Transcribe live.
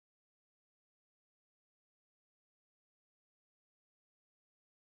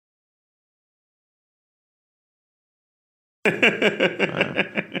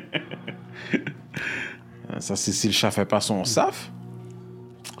Ça, c'est si le chat fait pas son saf.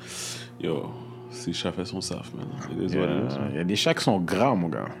 Yo, si le chat fait son saf, man. Il y a des chats qui sont grands, mon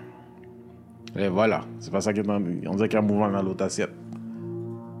gars. Et voilà. C'est pas ça qui est dans... On dirait qu'il y a un mouvement dans l'autre assiette.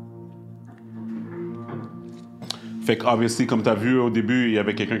 Fait que, obviously, comme t'as vu au début, il y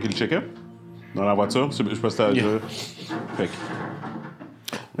avait quelqu'un qui le checkait dans la voiture. Je sais pas si t'as... Fait que...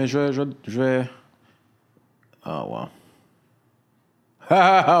 Mais je vais... Ah, wow.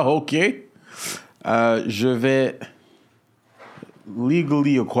 Ah, OK. Je vais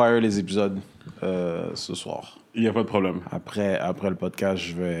legally acquire les épisodes ce soir. Il n'y a pas de problème. Après le podcast,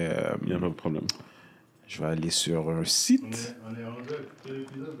 je vais... Il n'y a pas de problème. Je vais aller sur un site. On est rendu à écouter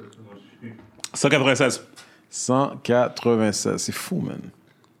l'épisode parce que moi je suis... 196. 196. C'est fou, man.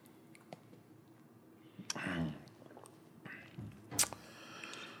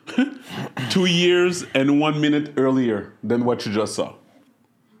 Two years and 1 minute earlier than what you just saw.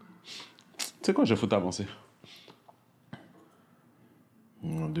 Tu sais quoi, je vais foutre avancer.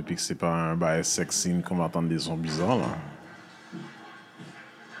 Depuis que c'est pas un bail sex scene qu'on va entendre des sons bizarres, là.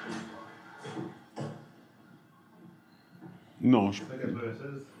 Non, je...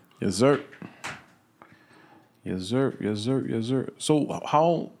 196. Yes, sir. Yes, sir. Yes, sir. Yes, sir. So,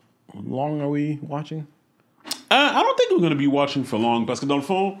 how long are we watching? I don't think we're going to be watching for long parce que dans le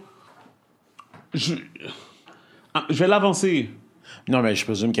fond, je vais l'avancer. Non, mais je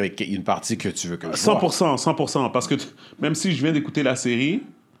présume qu'il y a une partie que tu veux que je vois. 100%. Parce que même si je viens d'écouter la série,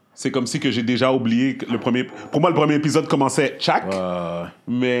 c'est comme si que j'ai déjà oublié que le premier... Pour moi, le premier épisode commençait tchac.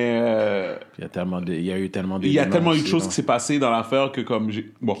 Mais... Il y a eu tellement il y a tellement eu de choses qui s'est passé dans l'affaire que comme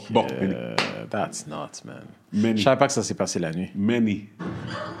j'ai... Bon. That's nuts, man. Many. Je savais pas que ça s'est passé la nuit. Many.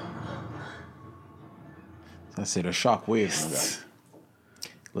 Ça, c'est le shockwave, mon gars.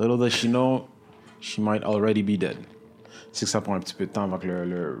 Little does she know, she might already be dead. C'est que ça prend un petit peu de temps avant que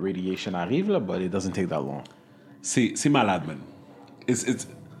le radiation arrive, là, but it doesn't take that long. C'est malade, man. It's...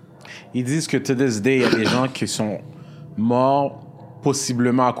 Ils disent que to this day, il y a des gens qui sont morts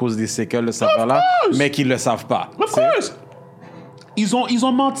possiblement à cause des séquelles de cette affaire-là, mais qui le savent pas. Of course! Ils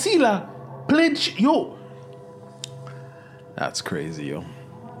ont menti, là. Plein de... Yo! That's crazy, yo.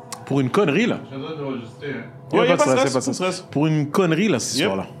 Pour une connerie, là. Je dois t'enregistrer, hein. Ouais, y a pas de stress, stress. Pour une connerie, là, cette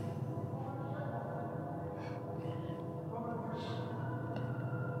histoire-là.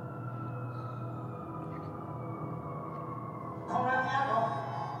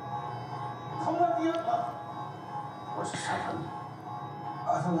 What's just happened?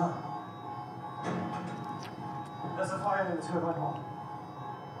 I don't know. There's a fire in the turbine hole.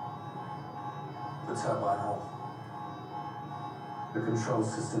 The turbine hole. The control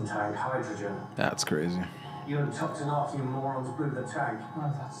system tank, hydrogen. That's crazy. You and Topton off, you morons blew the tank.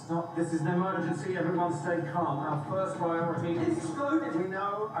 No, that's not. This is an emergency. Everyone stay calm. Our first priority is... It's exploded. We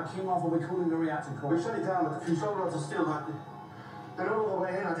know. I came off and we're calling the reactor core. We shut it down, but the control rods are still like... They're not all the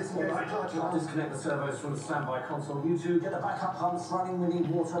way in. I disengaged the clutch. I'll disconnect the servos from the standby console. You two get the backup pumps running. We need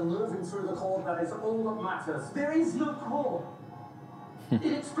water moving through the core. That is all that matters. There is no core.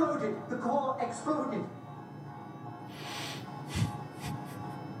 It exploded. The core exploded.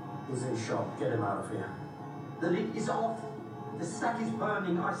 He's in shock. Get him out of here. The lid is off. The stack is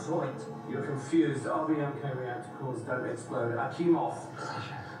burning. I saw it. You're confused. RBMK reactor cores don't explode. Akimov.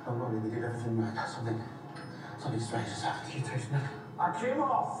 Don't worry. We did everything right. Something strange has happened. You taste nothing.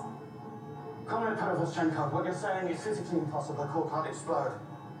 Akimov! Comrade Perevozchenko, what you're saying is physically impossible. The core can't explode.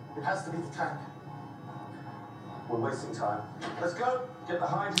 It has to be the tank. We're wasting time. Let's go. Get the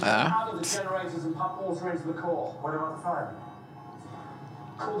hydrogen out of the generators and pump water into the core. What about the fire?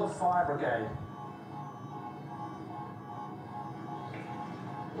 Call the fire brigade.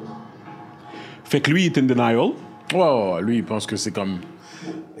 Fait que lui, il est in denial. Ouais, lui, il pense que c'est comme...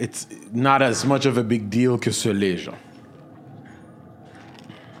 It's not as much of a big deal que ce l'est, genre.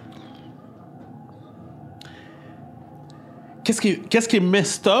 Qu'est-ce qui est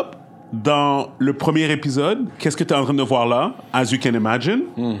messed up dans le premier épisode? Qu'est-ce que tu es en train de voir là, as you can imagine?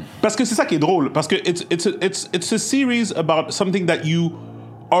 Parce que c'est ça qui est drôle. Parce que it's a series about something that you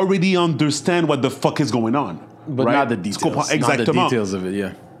already understand what the fuck is going on. But right? not the details. Tu comprends exactement. Not the details of it,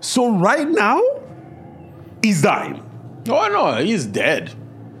 yeah. So right now, he's dying. Oh, no, he's dead.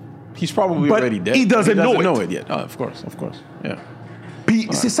 He's probably But already dead. he doesn't know it yet. Oh, of course, yeah. Puis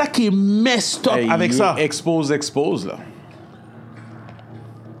c'est ça qui est messed up avec ça. Expose, là.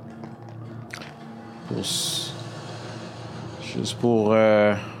 Juste pour...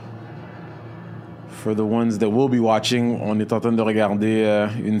 for the ones that will be watching, on est en train de regarder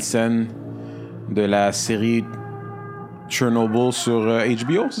une scène de la série Chernobyl sur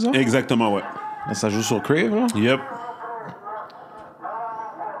HBO, c'est ça? Exactement, ouais. Ça joue sur Crave, là? Yep.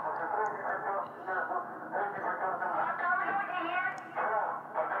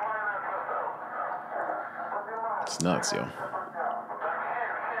 It's nuts, yo.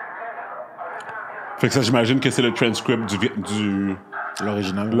 Fait que ça, j'imagine que c'est le transcript du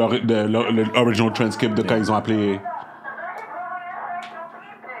L'original. l'original transcript de quand ils ont appelé.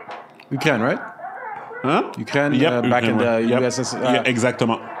 Ukraine, right? Hein? Ukraine, Yep, back in the Yep. USSR, Yeah,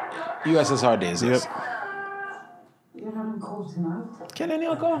 exactement. USSR days. Yes. You're having calls tonight? Quelle année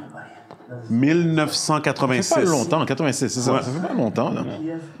encore? Ça fait 1986. pas longtemps, 86, c'est ça. Ouais. Ça fait pas longtemps, là.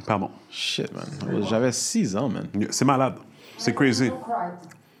 Pardon. Shit, man. J'avais 6 ans, man. C'est malade. C'est crazy. Look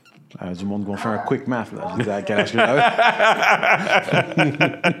right. Du monde qui vont faire un quick math, là. Je disais à quel âge que j'avais.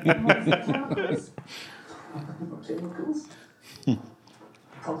 Chemicals?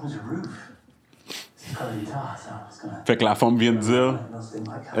 Problem's a roof. It's got a guitar, so I was gonna. Fait que la femme vient de dire, Nothing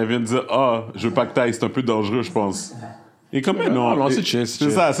like elle vient de dire, je veux pas que t'ailles, c'est un peu dangereux, je pense. Et comme non, non, c'est et- chill, c'est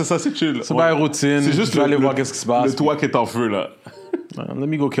c'est chill. ça, c'est chill. C'est pas une routine. C'est juste Je vais aller le- voir qu'est-ce qui se passe. Le toit qui est en feu là. Let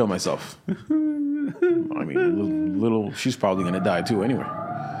me go kill myself. I mean, little, she's probably gonna die too, anyway.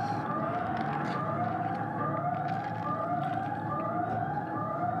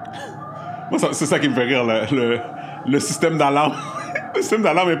 Moi, c'est ça qui me fait rire, le système d'alarme. Le système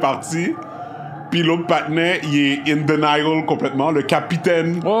d'alarme est parti. Puis l'autre patinet, il est in denial complètement. Le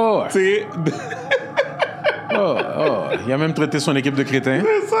capitaine, Oh, ouais. tu sais, Oh, il a même traité son équipe de crétins.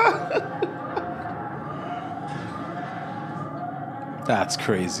 c'est ça. That's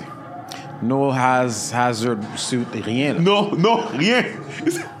crazy. No hazard suit, rien. Là. Non, rien.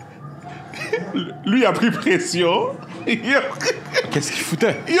 Lui, il a pris pression. Qu'est-ce qu'il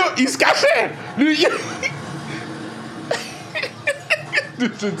foutait? Il se cachait. Lui, Je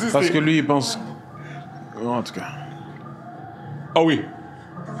te dis, Parce c'est- que lui, il pense... En tout cas. Ah oui.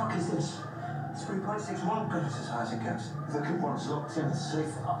 What the fuck is this? 3.61 gun exercise against. The good one's locked in the safe.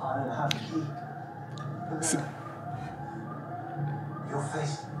 I don't have the key. But then, your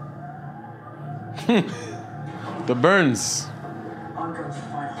face. The Burns. I'm going to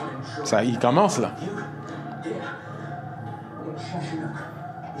find Holland Shore. Ça, il commence, là. You? Here. In Cheshire.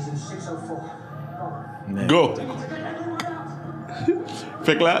 He's in 604. Oh. Go.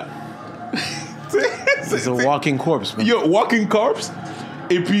 Fait que là, C'est un walking corpse, man. yo, walking corpse.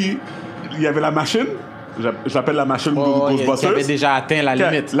 Et puis, il y avait la machine. J'appelle la machine Oh, qui Ghostbusters. avait déjà atteint la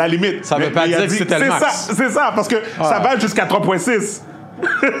limite. La limite. Ça veut Mais pas il a dire que dit- c'était le max. C'est ça, parce que ça va jusqu'à 3.6.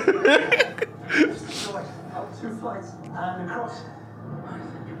 Destroyed. Two flights and across.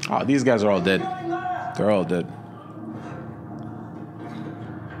 Oh, these guys are all dead. They're all dead.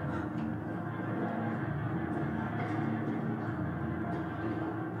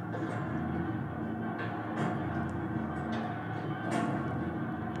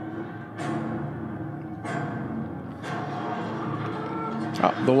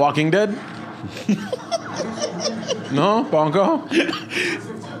 Ah, The Walking Dead? Non, pas encore?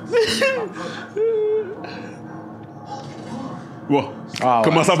 Wow. Ah,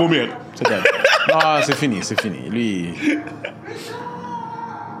 Commence à vomir. C'est dead. Ah, c'est fini, c'est fini. Lui,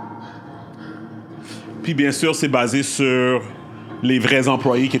 Puis bien sûr, c'est basé sur les vrais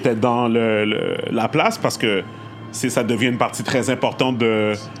employés qui étaient dans la place parce que ça devient une partie très importante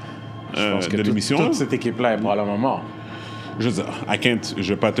de parce que de l'émission. toute cette équipe-là est probablement morte. Je veux dire,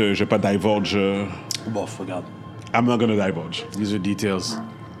 je vais pas divulge. Bof, regarde. I'm not gonna divulge. These are details.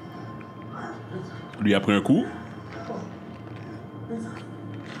 Lui a pris un coup.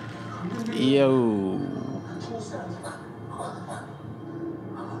 Yo.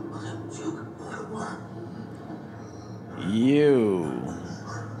 Yo.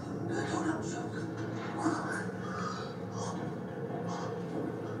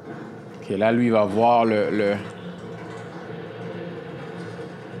 Ok, là, lui, il va voir le...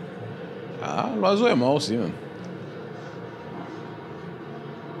 Ah, l'oiseau est mort aussi, man.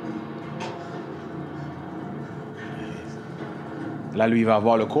 Là, lui, il va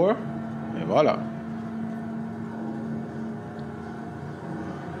voir le corps. Et voilà.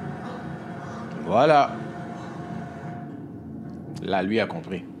 Voilà. Là, lui a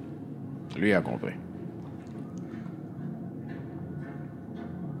compris. Lui a compris.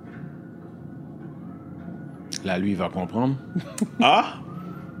 Là, lui, il va comprendre. Ah!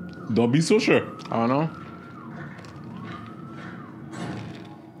 Don't be so sure. Ah non?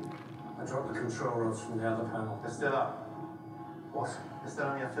 I dropped the control rods from the other panel. They're still up. What? They're still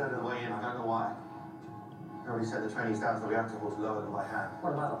only a third of the way in. I don't know why. I already set the training down to the reactor was lower than by hand.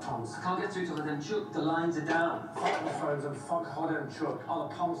 What about the pumps? Can't get through to them, Chuck. The lines are down. Fuck the phones and fuck Hod and Chuck. Are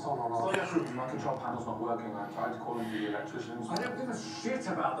the pumps on or Oh, not? yeah, true. My control panel's not working. I tried calling the electricians. I don't give a shit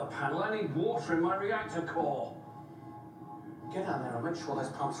about the panel. I need water in my reactor core. Get down there and make sure those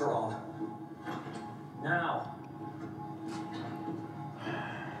pumps are on. Now.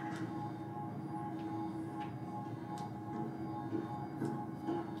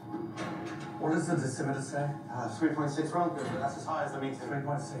 What does the decimeter say? 3.6 wrong, but that's as high as the meter.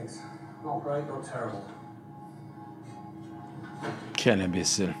 3.6. Not great, not terrible. Quel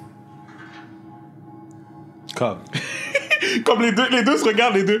imbécile. Comme. Comme les deux se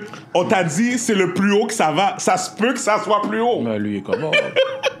regardent, les deux. On t'a dit, c'est le plus haut que ça va. Ça se peut que ça soit plus haut. Mais lui, comment?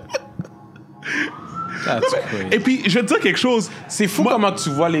 Et puis, je vais te dire quelque chose. C'est fou comment tu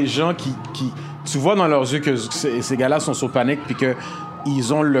vois les gens qui tu vois dans leurs yeux que ces gars-là sont sous panique puis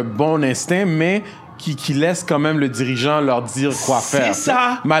qu'ils ont le bon instinct, mais qui laissent quand même le dirigeant leur dire quoi faire. C'est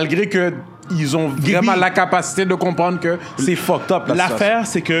ça. Malgré que ils ont vraiment la capacité de comprendre que c'est fucked up. L'affaire,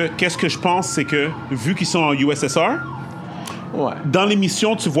 c'est que, qu'est-ce que je pense, c'est que, vu qu'ils sont en USSR, Ouais. dans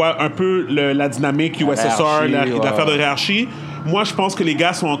l'émission, tu vois un peu la dynamique USSR, l'affaire de hiérarchie. Moi, je pense que les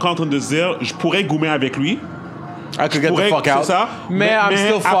gars sont encore en train de se dire, je pourrais goumer avec lui. I could get the fuck out. C'est ça. Mais I'm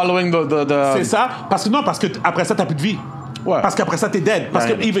still following the... C'est ça. Parce que après ça, t'as plus de vie. Ouais. Parce qu'après ça, t'es dead.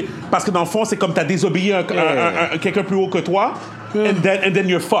 Parce que dans le fond, c'est comme t'as désobéi à quelqu'un plus haut que toi, and then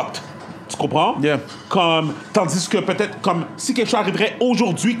you're fucked. Tu comprends? Yeah. Tandis que peut-être, comme si quelque chose arriverait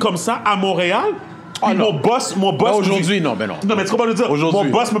aujourd'hui comme ça à Montréal, puis non. mon boss Aujourd'hui, non, ben non. Non, mais tu comprends le dire? Aujourd'hui.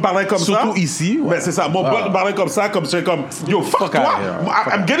 Mon boss me parlait comme ça. Surtout ici. Ouais. Ben, c'est ça. Mon boss me parlait comme ça, comme yo, fuck toi.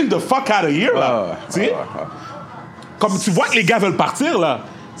 I'm getting the fuck out of here, là. Tu sais? Comme tu vois que les gars veulent partir, là.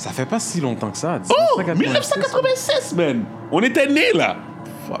 Ça fait pas si longtemps que ça. Oh, 1986, man. On était nés, là.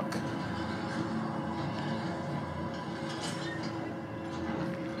 Fuck.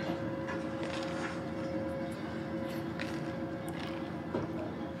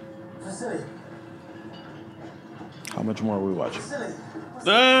 Vasily, How much more are we watching?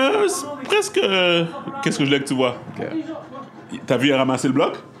 C'est presque... Qu'est-ce que je voulais que tu vois? Ok. T'as vu, il a ramassé le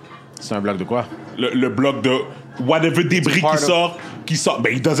bloc? C'est un bloc de quoi? Le bloc de whatever débris qui sort.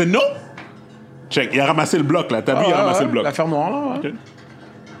 Ben, he doesn't know. Check, il a ramassé le bloc, là. T'as vu, il a ramassé le bloc. L'affaire noire, là. Ouais. Ok.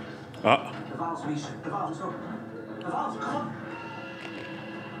 Ah. The valves, Misha. The valves, look. The valves, come on.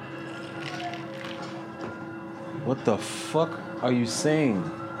 What the fuck are you saying?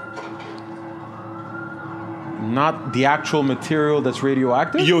 Not the actual material that's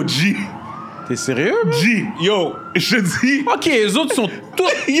radioactive? Yo, G. T'es sérieux, bro? G. Yo, je te dis... Ok, les autres sont tous...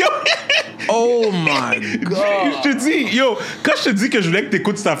 Yo. Oh my God. Je te dis, yo, quand je te dis que je voulais que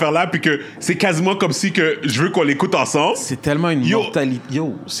t'écoutes cette affaire-là, puis que c'est quasiment comme si que je veux qu'on l'écoute ensemble. C'est tellement une Yo. mortalité.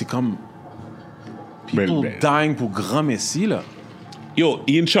 Yo, c'est comme... People Ben. dying pour grand messie, là. Yo,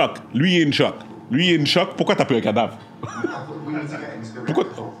 il est in shock. Lui, il est in shock. Lui, il est in shock. Pourquoi t'as pris un cadavre? We need to get into the Pourquoi-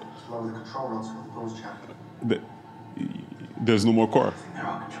 reactor. Lower the control rods. Doors check. There's no more core. There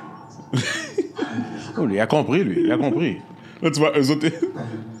are control rods. Oh, lui, il a compris, lui. Il a compris. Là, tu vois, eux autres...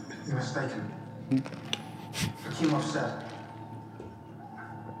 You're mistaken. Akimov said.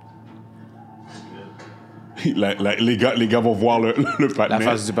 les gars vont voir le La patinet.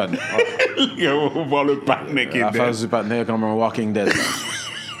 face du patinet. Les gars vont voir le patinet qui est La dead. face du patinet comme un Walking Dead.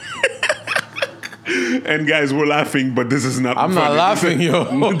 And guys, we're laughing, but this is not I'm funny. not laughing,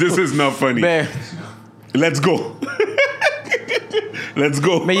 yo. This is not funny. Ben, Let's go. Let's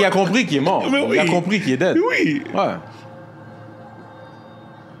go. mais il a compris qu'il est mort. Mais oui. Il a compris qu'il est dead. Oui. Ouais.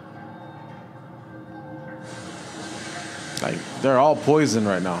 Like, they're all poisoned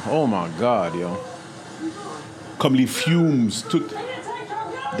right now. Oh my God, yo. Comme les fumes, tout.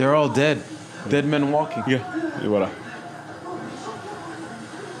 They're all dead. Dead men walking. Yeah. Et voilà.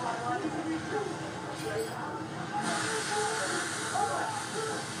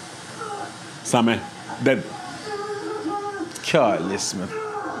 Sa main. Dead. Calice, man.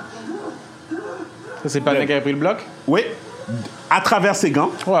 Ça, c'est pas le mec qui a pris le bloc? Oui. À travers ses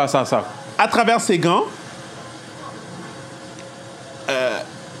gants. Ouais, ça. À travers ses gants.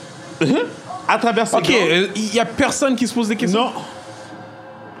 À travers ses Ok, gants. il y a personne qui se pose des questions. Non.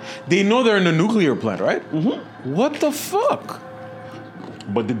 They know they're in a nuclear plant, right? What the fuck?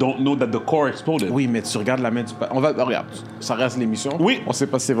 But they don't know that the core exploded. Oui, mais tu regardes la main du... Regarde, ça reste l'émission. Oui. On sait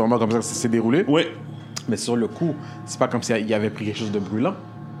pas si c'est vraiment comme ça que ça s'est déroulé. Oui. Mais sur le coup, c'est pas comme s'il avait pris quelque chose de brûlant.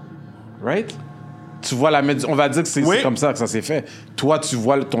 Right? Tu vois la main on va dire que c'est comme ça que ça s'est fait. Toi, tu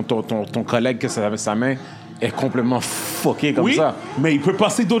vois ton collègue que sa main est complètement fuckée comme ça. Mais il peut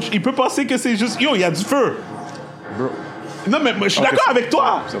penser d'autres... Il peut penser que c'est juste... Yo, il y a du feu. Bro. Non, mais je suis Ok, d'accord c'est avec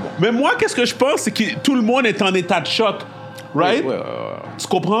toi. C'est bon. Mais moi, qu'est-ce que je pense, c'est que tout le monde est en état de choc. Right? Ouais. Tu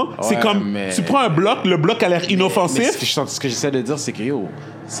comprends? C'est Ouais, comme... mais- Tu prends un bloc, le bloc a l'air Mais inoffensif. ce que j'essaie de dire, c'est que yo,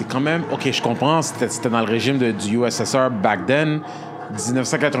 c'est quand même... OK, je comprends, c'était dans le régime du USSR back then,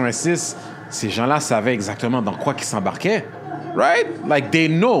 1986. Ces gens-là savaient exactement dans quoi ils s'embarquaient. Right? Like, they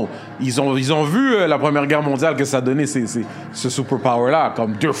know. Ils ont vu la Première Guerre mondiale que ça donnait ce superpower-là,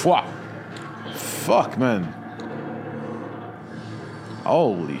 comme 2 fois. Fuck, man.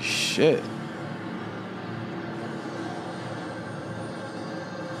 Holy shit.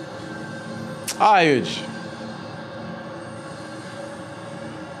 Aïe. C'est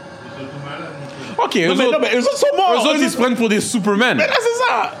surtout malade, mon frère. OK, eux Non, autres, mais eux autres sont morts. eux autres, ils se prennent pour des Superman. Mais là, c'est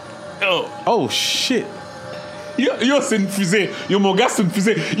ça. Yo. Oh, shit. Yo, c'est une fusée. Yo, mon gars, c'est une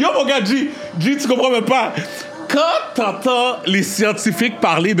fusée. Yo, mon gars, G, tu comprends même pas. Quand t'entends les scientifiques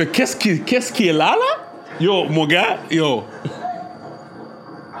parler de qu'est-ce qui est là, yo, mon gars, yo.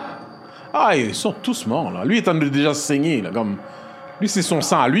 Ah, ils sont tous morts, là. Lui, il est en train de déjà saigner, là, comme... Lui, c'est son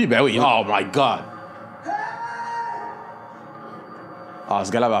sang à lui. Ben oui, oh my God. Ah,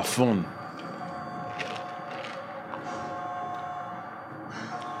 ce gars-là va fondre.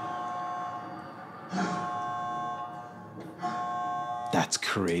 That's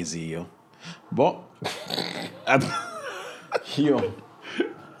crazy, yo. Bon. Yo.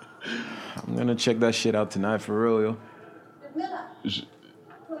 I'm gonna check that shit out tonight, for real, yo. Miller,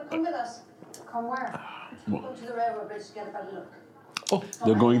 wanna come with us? Come where? Go to the railroad bridge to get a better look. Oh,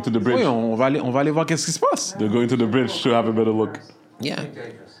 They're going to the bridge. oui, on va aller voir qu'est-ce qui se passe. They're going to the bridge to have a better look. Yeah.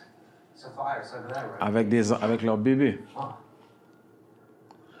 Dangerous. It's a fire, it's over there, right? Avec leur bébé.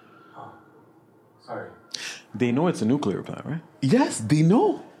 Sorry. They know it's a nuclear plant, right? Yes, they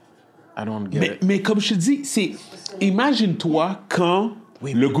know. I don't get it. Mais comme je te dis, c'est... Imagine-toi quand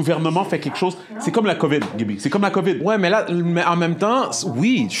le gouvernement fait quelque chose. C'est comme la COVID, Gaby. C'est comme la COVID. Ouais, mais là, mais en même temps,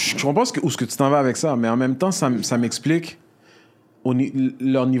 oui, je comprends où ce que tu t'en vas avec ça, mais en même temps, ça m'explique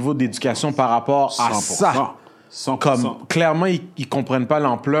leur niveau d'éducation par rapport à 100%. ça. 100%. Comme, clairement, ils comprennent pas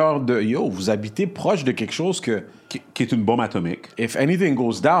l'ampleur de, yo, vous habitez proche de quelque chose que, Qui est une bombe atomique. if anything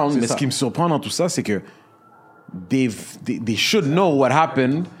goes down, mais ça. ce qui me surprend dans tout ça, c'est que they should know what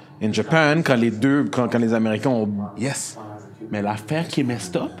happened in Japan quand les Américains ont... Yes. Mais l'affaire qui est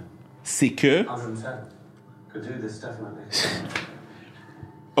messed up, c'est que... 110. Could do this, definitely.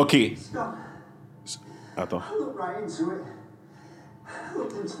 OK. Stop. Attends. I looked right into it. I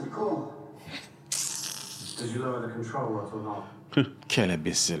looked into the core. Did you lower the control rod or not? Quel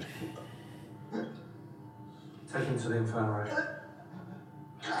imbécile. Take him to the infirmary.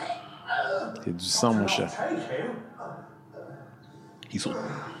 C'est du sang, mon cher. Take him? Ils sont...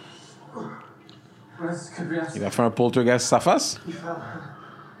 Rest could be asked. Il a fait un poltergeist sur sa face? He fell.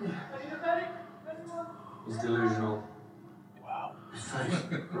 He's delusional. Wow. His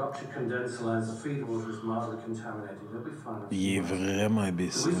face ruptured condenser lines. The feeder water is mildly contaminated. He'll be fine. Il est vraiment We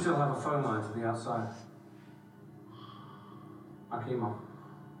imbécile. still have a phone line to the outside. Akimo.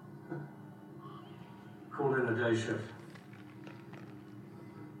 Call in a day shift.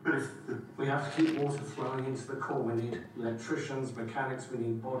 But if we have to keep water flowing into the core, we need electricians, mechanics, we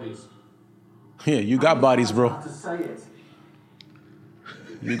need bodies. Yeah, you got bodies, bro. I have to say it.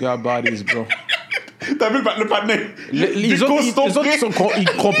 You got bodies, bro. T'as vu le patinet? Les autres,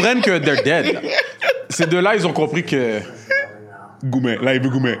 ils comprennent que they're dead. Là. Ces deux-là, ils ont compris que... Goumet. Là, il veut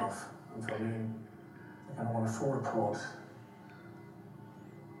Goumet. Until noon. They're going to want a full report.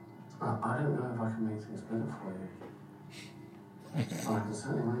 I don't know if I can make things better for you. I can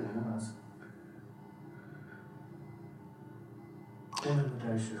certainly make it worse. Call in the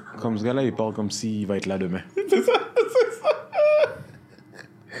day shift. Call. Comme ce gars-là, il parle comme s'il va être là demain.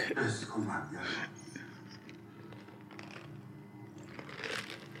 Let's come back, yeah.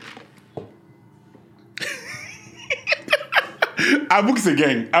 Avoue que c'est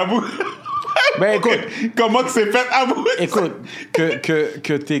gang. Avoue. Ben écoute, Comment que c'est fait? Avoue. écoute,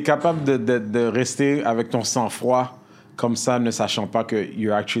 que tu es capable de rester avec ton sang-froid comme ça, ne sachant pas que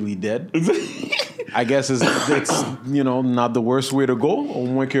you're actually dead. I guess it's you know, not the worst way to go. Au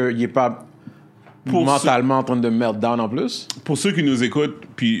moins qu'il n'est pas Pour mentalement en train de meltdown en plus. Pour ceux qui nous écoutent,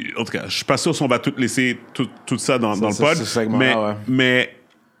 puis en tout cas, je suis pas sûr si on va tout laisser tout ça dans le pod, ce segment-là, ouais. mais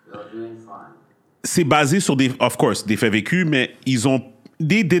You're doing fine. c'est basé sur of course, des faits vécus, mais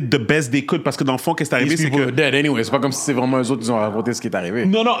they did the best they could parce que dans le fond, qu'est-ce qui est arrivé, These c'est people que... are dead anyway. C'est pas comme si c'est vraiment eux autres qui ont raconté ce qui est arrivé.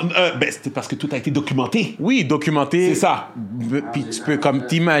 Non, c'était parce que tout a été documenté. Oui, documenté. C'est ça. Puis tu peux comme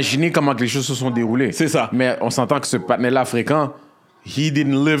t'imaginer comment que les choses se sont déroulées. C'est ça. Mais on s'entend que ce patinet-là africain, he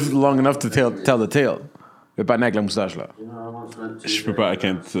didn't live long enough to tell the tale. Le patinet avec la moustache, là. You know, I once went to Je peux pas, I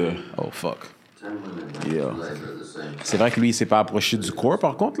can't... Oh, fuck. 10 women Yeah. labor at the same C'est vrai que lui, il s'est pas approché du corps,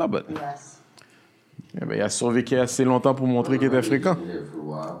 par contre, là, but... Yes. Eh ben, il a survécu assez longtemps pour montrer qu'il était africain. here for a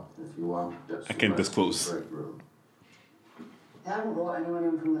while. If you want, that's I can't disclose. break room. They haven't brought anyone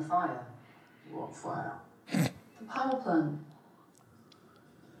in from the fire. What fire? The power plant.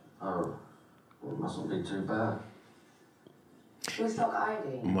 Oh, well, it mustn't be too bad. Do we stock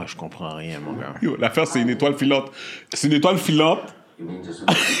ID? Moi, je comprends rien, mon gars. Yo, l'affaire, c'est une étoile filante. C'est une étoile filante. You mean just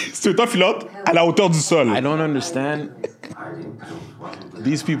C'est une étoile filante à la hauteur du sol. I don't understand. hiding pills? What would we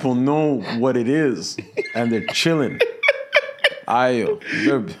These people know what it is, and they're chilling. Ayo.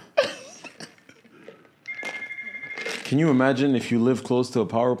 Can you imagine if you live close to a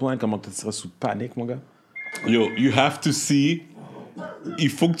power plant, comment tu serais sous panique, mon gars? Yo, you have to see. Il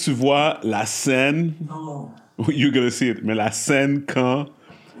faut que tu vois la scène. You're gonna see it. Mais la scène quand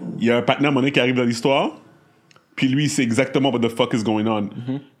il y a un partenaire monnaie qui arrive dans l'histoire, puis lui, il sait exactement what the fuck is going on.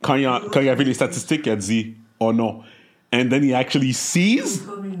 Quand il y avait les statistiques, il a dit, oh non. And then he actually sees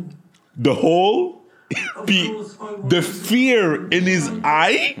the hole, puis the fear in his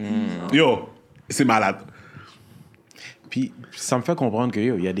eye. Yo, c'est malade. Puis ça me fait comprendre que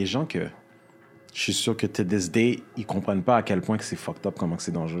il y a des gens que je suis sûr que to this day, ils comprennent pas à quel point que c'est fucked up, comment que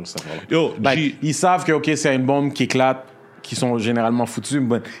c'est dangereux ça. Yo, Ils savent que ok, c'est une bombe qui éclate, qui sont généralement foutus,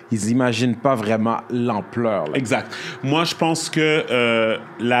 mais ils imaginent pas vraiment l'ampleur. Là. Exact. Moi, je pense que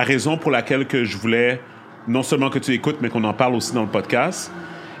la raison pour laquelle que je voulais non seulement que tu écoutes, mais qu'on en parle aussi dans le podcast,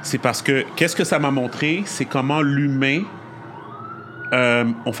 c'est parce que qu'est-ce que ça m'a montré, c'est comment l'humain,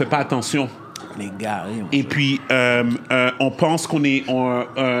 on fait pas attention. Les gars, Et puis, on pense qu'on est...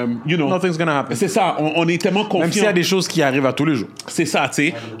 you know, nothing's gonna happen. c'est ça, on est tellement confiant. Même s'il y a des choses qui arrivent à tous les jours. C'est ça, tu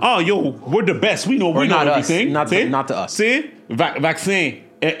sais. Oh, yo, we're the best. We know Or not us. everything. Not t'sais. to us. Tu sais, vaccin,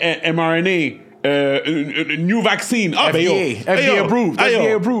 mRNA, new vaccine. Ah, ben yo. FDA approved.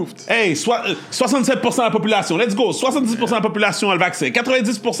 FDA approved. Hey, 67% de la population. Let's go. 70% de la population a le vaccin.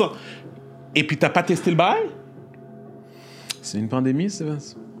 90%. Et puis, t'as pas testé le bail? C'est une pandémie, Steven?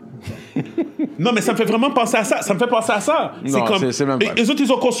 Non, mais ça me fait vraiment penser à ça. Ça me fait penser à ça. Non, c'est même pas. Les autres,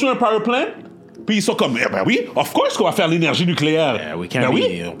 ils ont construit un power plant. Puis ils sont comme, eh ben oui, of course qu'on va faire l'énergie nucléaire. Ben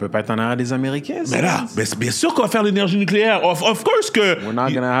oui. On peut pas être en arrière des Américains. Mais là, bien sûr qu'on va faire l'énergie nucléaire. Of course que... We're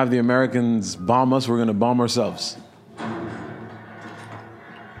not gonna have the Americans bomb us, we're gonna bomb ourselves.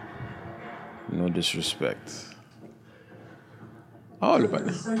 No disrespect. Oh, le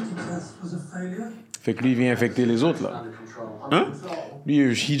The safety test was a failure. Fait que lui, il vient infecter les autres, là. Hein?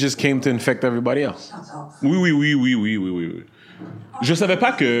 Lui, he just came to infect everybody else. Oui. Je savais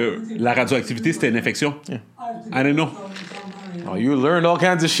pas que la radioactivité, c'était une infection. I didn't know. Oh, you learned all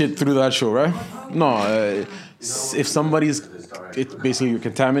kinds of shit through that show, right? No, if somebody's... It's basically you're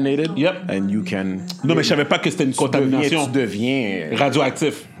contaminated. Yep. And you can... Non, mais je savais pas que c'était une contamination. Tu deviens...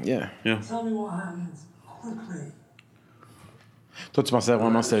 Radioactif. Yeah. Yeah. Tell me what happened quickly. Toi, tu pensais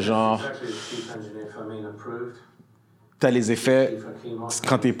vraiment que c'était genre... Exactly as chief engineer Firmin approved. T'as les effets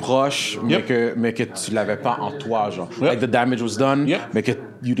quand t'es proche, Yep. mais que tu l'avais pas en toi, genre. Yep. Like the damage was done, Yep. mais que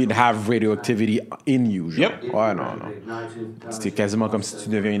you didn't have radioactivity in you, genre. Yep. Ouais, non. C'était quasiment comme si tu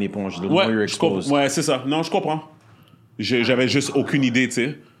deviens une éponge. The more you're Ouais, exposed. ouais, c'est ça. Non, je comprends. J'avais juste aucune idée, tu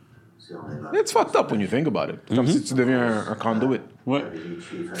sais. It's fucked up when you think about it. Comme si tu deviens un conduit. Ouais.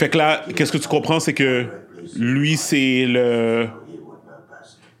 Fait que là, qu'est-ce que tu comprends, c'est que lui, c'est le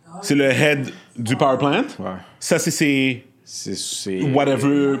head du power plant. Ouais. Ça, c'est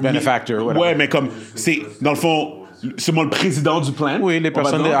whatever. Benefactor, whatever. Ouais, mais comme, c'est, dans le fond, c'est moi le président du plant. Oui, les on va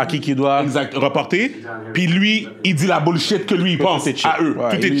personnes dire. à qui doit... Exact, reporter. Puis lui, il dit la bullshit que lui, il pense à eux. Ouais,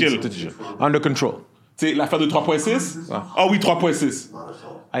 tout est lui, chill. tout est chill. Under control. Tu sais, l'affaire de 3.6? Ah oui, 3.6.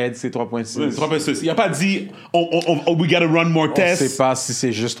 Ah, il a dit c'est 3.6. 3.6. Il n'a pas dit, we gotta run more On tests. sait pas si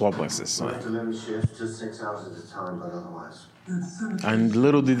c'est juste 3.6. Ouais. To limit shifts just 6 hours at a time, but otherwise. And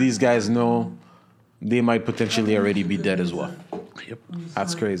little did these guys know, they might potentially already be dead as well. Yep.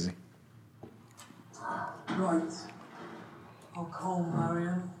 That's crazy. Right. I'll call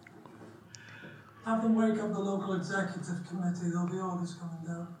Marion. Have them wake up the local executive committee. There'll be orders coming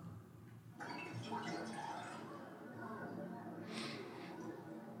down.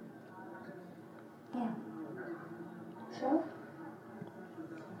 Sure?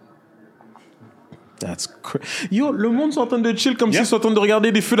 That's crazy. Yo, le monde sont en train de chill comme s'ils sont en train de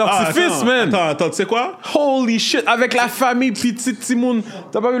regarder des feux d'artifice, man. Attends, tu sais quoi? Holy shit, avec la famille, petit Timoun.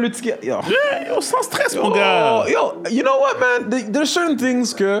 T'as pas vu le ticket? Yo. Yo, sans stress, mon gars. Yo, you know what, man? There's certain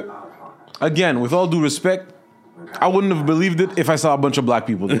things que, again, with all due respect, I wouldn't have believed it if I saw a bunch of black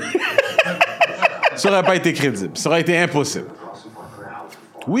people there. Ça aurait pas été crédible. Ça aurait été impossible.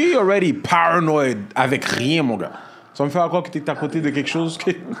 We already paranoid avec rien, mon gars. Ça me fait croire que t'es à côté de quelque chose.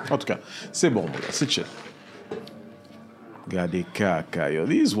 En tout cas, c'est bon, mon gars. C'est chill. Regardez caca, yo.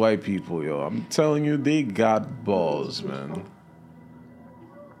 These white people, yo. I'm telling you, they got balls, man.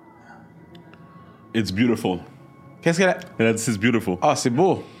 It's beautiful. Qu'est-ce qu'elle a? Elle a dit, c'est beautiful. Ah, c'est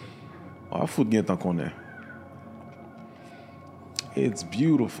beau. On va foutre bien tant qu'on est. It's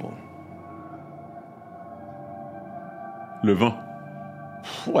beautiful. Le vent.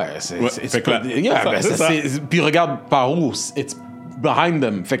 Ouais, c'est... Ouais, it's fait que là, yeah, c'est ben, ça. puis regarde par où. It's behind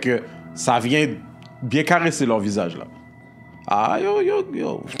them. Fait que ça vient bien caresser leur visage, là. Ah, yo.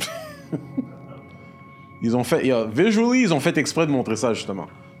 Ils ont fait... visually, ils ont fait exprès de montrer ça, justement.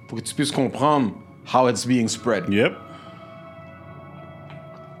 Pour que tu puisses comprendre how it's being spread. Yep.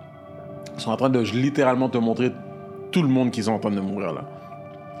 Ils sont en train de littéralement te montrer tout le monde qui sont en train de mourir là.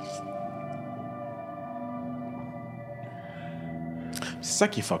 C'est ça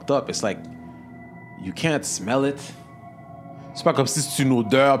qui est fucked up. It's like, you can't smell it. C'est pas comme si c'est une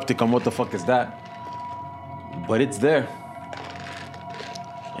odeur pis t'es comme, what the fuck is that? But it's there.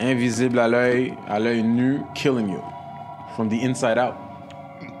 Invisible à l'œil nu, killing you. From the inside out.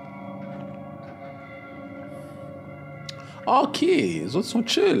 Ok, les autres sont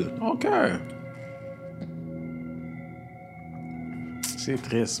chill. Ok. C'est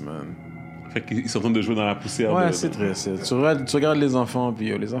triste, man. Fait qu'ils sont en train de jouer dans la poussière. Ouais, c'est triste. Tu regardes les enfants,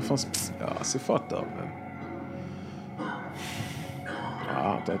 puis les enfants, c'est fucked up, man.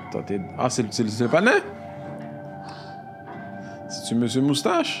 C'est le panais? C'est-tu Monsieur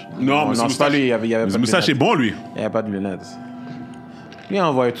Moustache? Non, Monsieur c'est Moustache. pas lui, il y avait pas Monsieur de Moustache est lunettes. bon, lui. Il n'y avait pas de lunettes. Lui a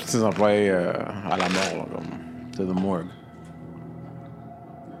envoyé tous ses employés à la mort, là, comme, to the morgue.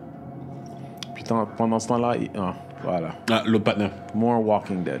 Puis pendant ce temps-là, voilà. Ah, l'autre partenaire. More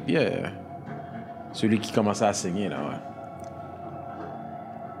Walking Dead, yeah. Celui qui commençait à saigner, là, ouais.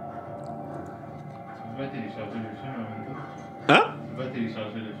 Tu peux pas télécharger le film en même temps? Hein? Tu peux pas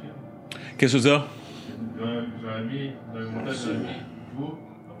télécharger le film? Qu'est-ce que c'est ça? J'aurais mis, dans le montage, j'aurais mis vous,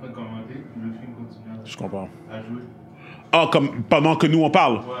 après commenter, le film continue Je comprends. à jouer. Ah, comme pendant que nous on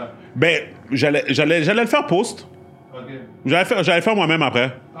parle? Ouais. Ben, j'allais le faire post. Ok. J'allais faire moi-même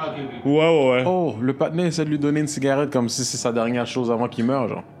après. Ah, ok, ok. Ouais. Oh, le patinet essaie de lui donner une cigarette comme si c'est sa dernière chose avant qu'il meure,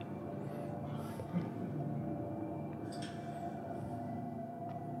 genre.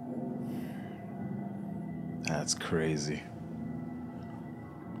 That's crazy.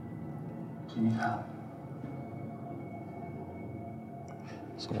 Do you need help?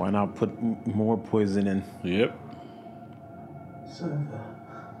 So why not put more poison in? Yep. Silver.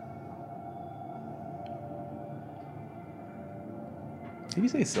 Did he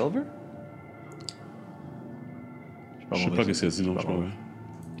say silver? Je sais pas que c'est dit, non, je sais pas.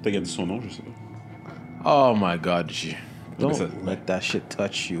 Peut-être qu'il a dit son nom, je sais pas. Oh my God, G. Don't ça- let that shit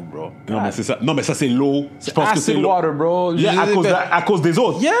touch you, bro. Non, mais c'est ça. Non, mais ça, c'est l'eau. Je pense que c'est acid l'eau. water, bro. Yeah, à cause des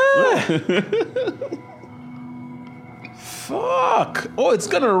autres. Yeah. Fuck. Oh, it's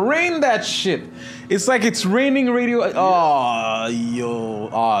gonna rain that shit. It's like it's raining radio. Oh, yo.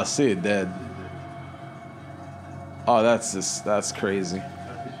 Oh, c'est dead. Oh, that's crazy.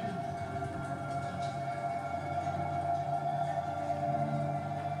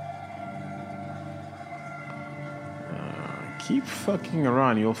 Keep fucking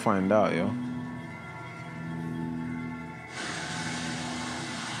around, you'll find out, yo.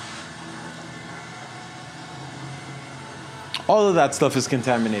 All of that stuff is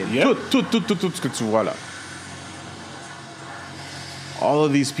contaminated. Yeah. Tout ce que tu vois là. All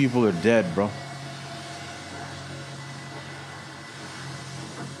of these people are dead, bro.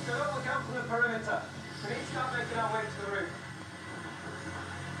 Go look out from the perimeter. We need to start making our way to the roof.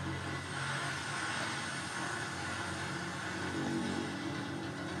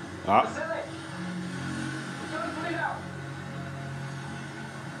 Ah. Vasily! Don't put it out!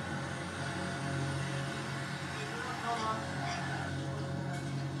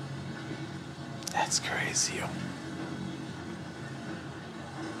 That's crazy, yo.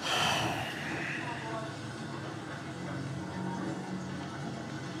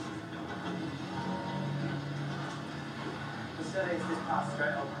 Vasily, it's this path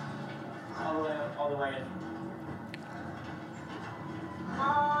straight up. All the way in. Come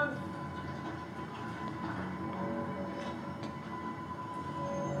on!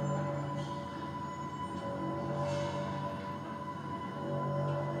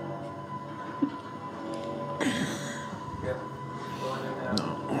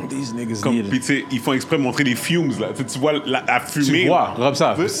 These niggas Comme, need puis it. tu sais, ils font exprès de montrer les fumes, là. Tu vois la fumée. Tu vois, comme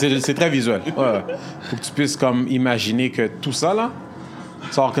ça, Tu sais? c'est très visuel. Ouais. Faut que tu puisses comme imaginer que tout ça là,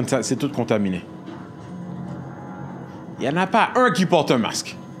 c'est tout contaminé. Il n'y en a pas un qui porte un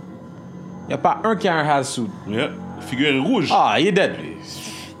masque. Il n'y a pas un qui a un hazsuit. Yeah. La figure est rouge. Ah, il est dead, lui.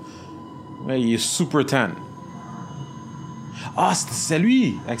 Ouais, il est super tan. Ah, c'est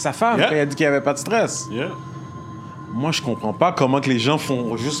lui, avec sa femme, Yeah. quand il a dit qu'il n'y avait pas de stress. Yeah. Moi, je comprends pas comment que les gens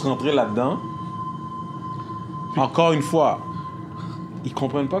font juste rentrer là-dedans. Encore une fois, ils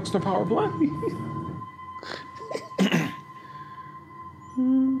comprennent pas que c'est un power plant.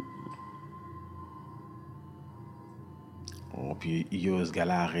 Oh, puis yo, ce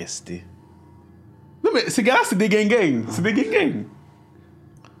gars-là a resté. Non, mais ces gars-là, c'est des gang-gang. C'est des gang-gang.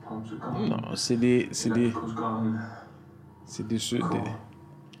 Pumps are gone. Non, c'est des Electrical's gone. C'est des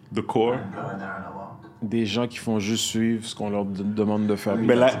The core. I'm going there in a lot. des gens qui font juste suivre ce qu'on leur demande de faire.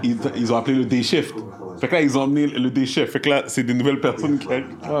 Mais là, ils ont appelé le day shift. Fait que là, ils ont emmené le day shift. Fait que là, c'est des nouvelles personnes qui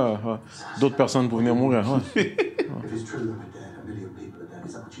arrivent. Ouais. D'autres personnes pour venir mourir. Ouais. If it's true that we're dead, 1 million people are dead,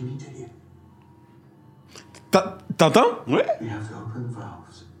 is that what you need to hear? T'entends? Ouais. We have to open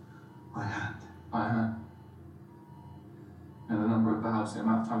valves by hand. By hand. And the number of valves, the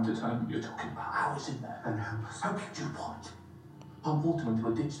amount of time to turn, you're talking about hours in there. And help us. How could you point? Pump water into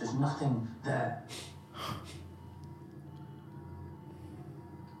a ditch, there's nothing there.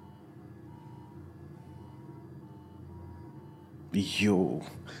 Yo.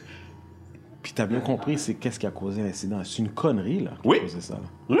 Puis t'as bien compris, c'est qu'est-ce qui a causé l'incident. C'est une connerie, là, qui Oui. a causé ça. Là.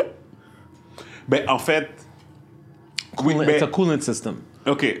 Oui. Ben, en fait. Oui, It's ben, a coolant system.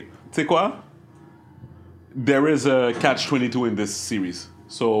 OK. Tu sais quoi? There is a catch-22 in this series.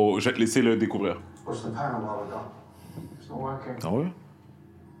 So, je vais te laisser le découvrir. Watch the panel while we're gone. It's not working. Ah ouais?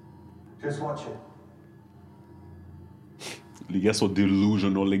 Just watch it. Les gars sont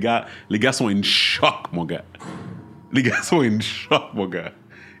delusional. Les gars sont in shock, mon gars. Les gars sont in shock, mon gars.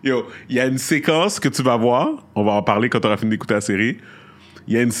 Yo, il y a une séquence que tu vas voir. On va en parler quand tu auras fini d'écouter la série.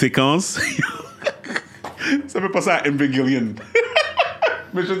 Il y a une séquence. Ça fait penser à M. Gillian.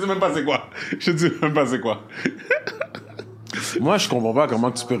 Mais je te dis même pas c'est quoi. Moi, je comprends pas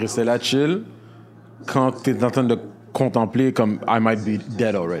comment tu peux rester là chill quand t'es en train de contempler comme I might be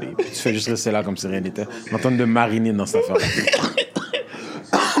dead already. Puis tu fais juste rester là comme si rien n'était. En train de mariner dans cette affaire.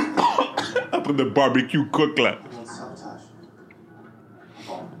 Après de barbecue cook, là. Sabotage.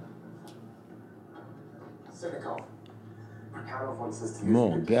 Sinikov. Makarov wants us to use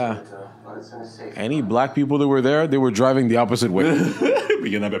Mon the gars. computer, but it's in a safe. Any black people that were there, they were driving the opposite way.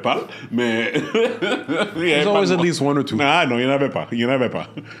 Il y en avait pas, mais... There's always at least one or two. Ah non, il y en avait pas.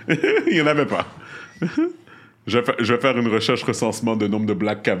 Je vais faire une recherche recensement de nombre de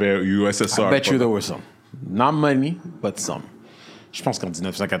blacks qu'il y avait au USSR. I bet you there were some. Not many, but some. Je pense qu'en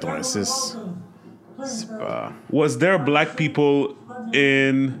 1986, c'est pas... Was there black people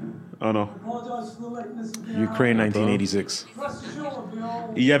in... Oh non. Apologise for the lateness of the Ukraine 1986. Rest assured we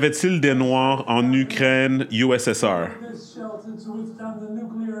all Y avait-il des Noirs en Ukraine, USSR? this shelter to withstand the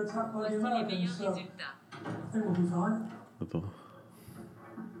nuclear attack by the Americans, so I think we'll be fine. Attends.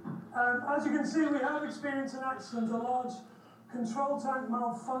 As you can see, we have experienced an accident. A large control tank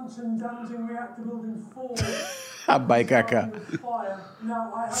malfunction damaging reactor building 4. Ah, bye, caca. Fire.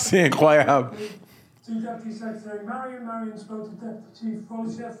 Now, I have C'est incroyable. to Deputy Secretary Marion spoke to Deputy Chief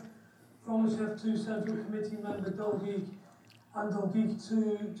Froleshev to Central Committee Member Dolgeek, and Dolgeek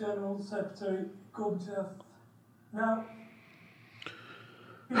to General Secretary Gorbachev. Now,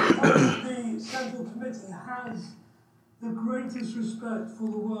 because the Central Committee has the greatest respect for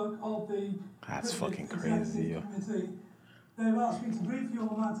the work of the That's fucking Executive crazy, yo. Committee, they've asked me to brief you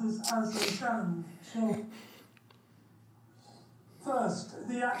on matters as they stand. So, first,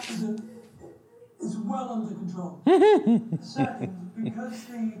 the accident is well under control. Second, because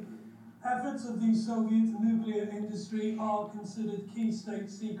the efforts of the Soviet nuclear industry are considered key state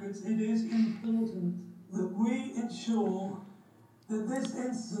secrets, it is important that we ensure that this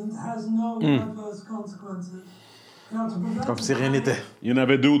incident has no adverse consequences. Now, to prevent Comme si rien n'était. Il y en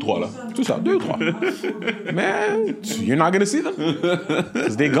avait 2 ou 3, là. C'est ça, 2 ou 3. Man, you're not gonna see them.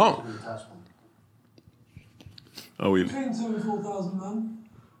 Because they gone. Attachment. Ah oui. between 2,000 and 4,000 men.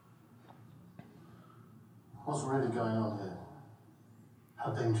 What's really going on here?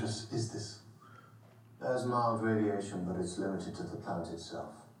 How dangerous is this? There's mild radiation, but it's limited to the plant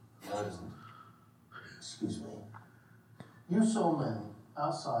itself. No, it isn't. Excuse me. You saw men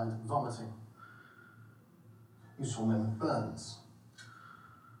outside vomiting. You saw men with burns.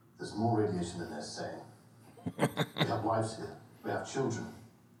 There's more radiation than they're saying. We have wives here. We have children.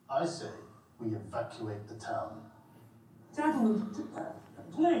 I say we evacuate the town. Gentlemen,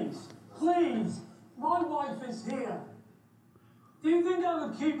 please, my wife is here. Do you think I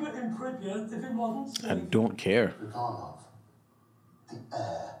would keep it in Pripyat if it wasn't safe? I don't care. Bukhanov, the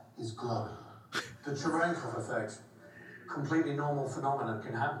air is glowing. The Cherenkov effect, completely normal phenomenon,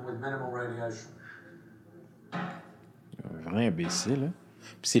 can happen with minimal radiation. Un vrai imbécile, hein?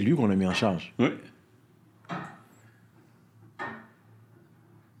 Puis c'est lui qu'on a mis en charge. Oui.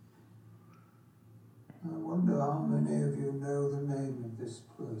 I wonder how many of you know the name of this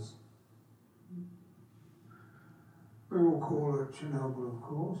place. We will call it Chernobyl, of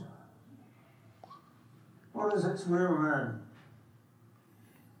course. What is its real name?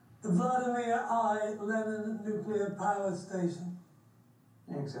 The Vladimir I. Lenin Nuclear Power Station.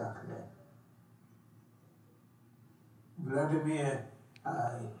 Exactly. Vladimir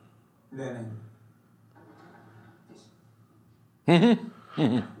I. Lenin.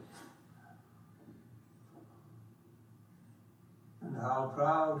 how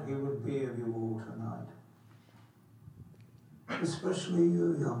proud he would be of you all tonight. Especially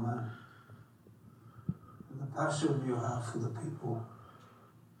you, young man. And the passion you have for the people.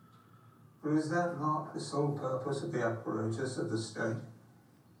 For is that not the sole purpose of the apparatus of the state?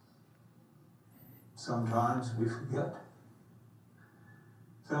 Sometimes we forget.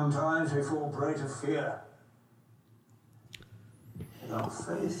 Sometimes we fall prey to fear. Our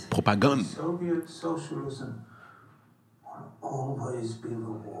faith Propagande. in Soviet socialism will always be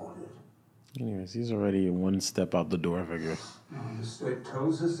rewarded. Anyways, he's already one step out the door, figure. Now, the state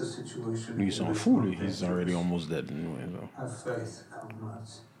tells us the situation. Lui, il s'en fout, lui. He's already almost dead anyway, though. Have faith,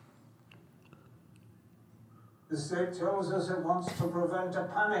 comrades. The state tells us it wants to prevent a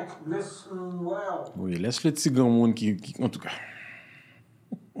panic. Listen well. Oui, laisse le petit grand monde qui... En tout cas.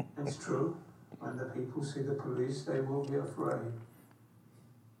 It's true. When the people see the police, they will be afraid.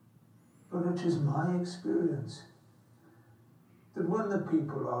 But it is my experience that when the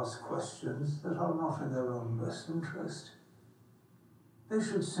people ask questions that are not in their own best interest, they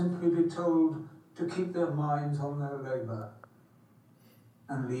should simply be told to keep their minds on their labor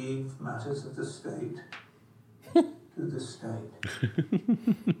and leave matters of the state to the state.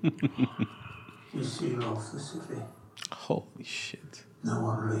 We seal off the city. Holy shit. No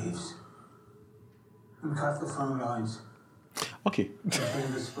one leaves. And cut the phone lines. OK.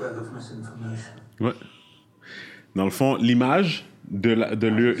 Contain the spread of misinformation. Ouais. Dans le fond, l'image de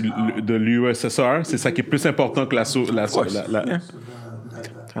l'USSR, c'est ça qui est plus important que la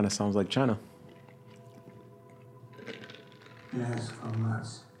Kind of sounds like China. Yes,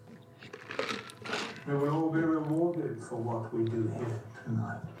 comrades. We will all be rewarded for what we do here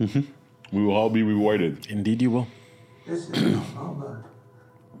tonight. We will all be rewarded. Indeed you will. This is your moment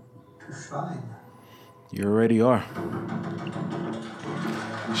to shine. You already are.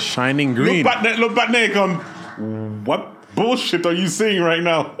 Shining green. L'autre partner est comme, what bullshit are you saying right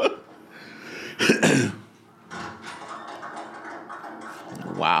now?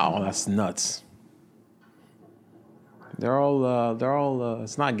 Wow, that's nuts. They're all,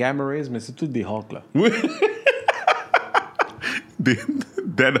 it's not gamma rays, mais c'est tout des hawks, là. Des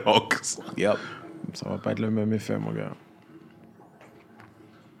dead hawks. Yep. Ça va pas être le même effet, mon gars.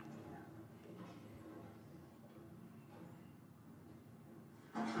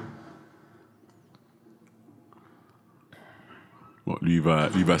 Bon, lui, il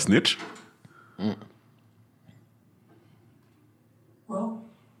va snitch. Well,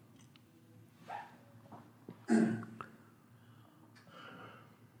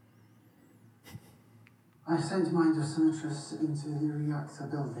 I sent my dosimeters into the reactor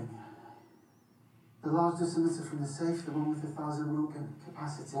building. The large dosimeter from the safe, the one with 1,000 Roentgen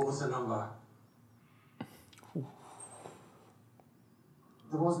capacity. What was the number?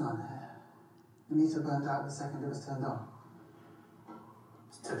 There was none. The meter burned out the second it was turned on.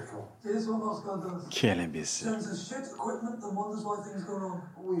 It's typical. here's what Moscow does. Quel imbécile. Sends us shit equipment and wonders why things go wrong.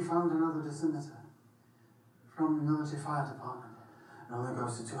 We found another dosimeter from the military fire department. It only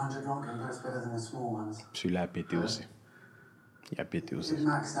goes to 200 Roentgen, but it's better than the small ones. Celui-là a pété aussi. Il a pété aussi. It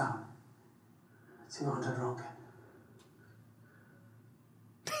maxed out. 200 Roentgen.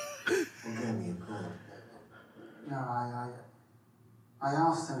 What gave me a call? No, I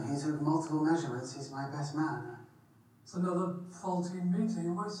asked him. He took multiple measurements. He's my best man. It's another faulty meter.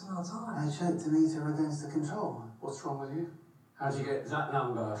 You're wasting our time. I checked the meter against the control. What's wrong with you? How'd you get that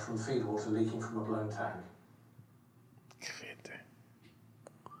number from feed water leaking from a blown tank? Crétin.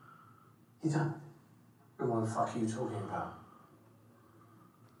 You don't? And what the fuck are you talking about?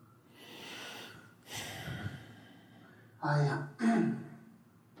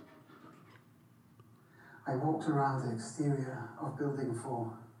 I walked around the exterior of Building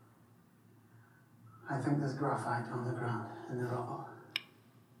 4. I think there's graphite on the ground in the rubble.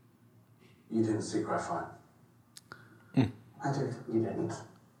 You didn't see graphite. I did. You didn't.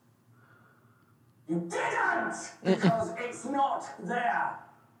 You didn't! Because it's not there!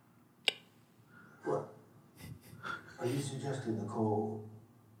 What? Are you suggesting the core,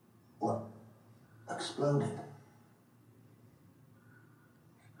 what, exploded?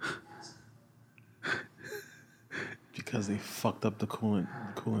 Because they fucked up the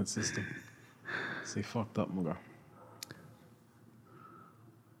coolant system. They fucked up, my girl.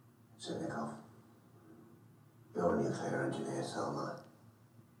 Sinnikov, you're a nuclear engineer, so am I.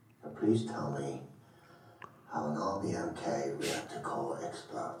 Now please tell me how an RBMK reactor core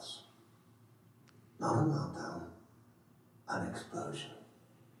explodes. Not a meltdown, an explosion.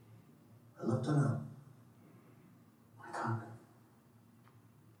 I'd love to know. I can't.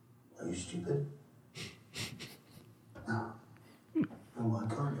 Are you stupid? No. Then why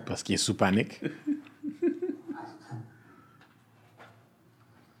can't you? Parce qu'il est sous panique.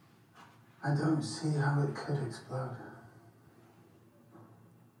 I don't see how it could explode.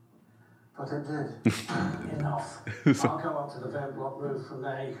 But it did. Enough. I'll go up to the vent block roof. From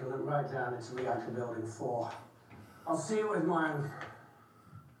there, you can look right down into reactor building 4. I'll see it with my own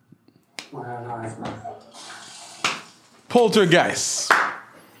eyes, man. Poltergeist.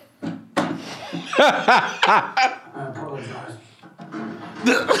 I apologize.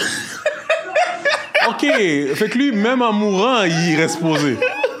 OK. Fait que lui, même en mourant, il reste posé.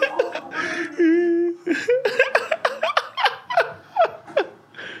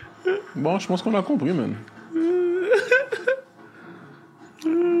 Bon, je pense qu'on a compris, man.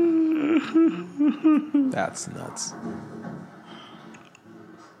 That's nuts.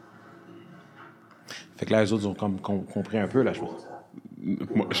 Fait que là, les autres ont compris un peu, là, je pense.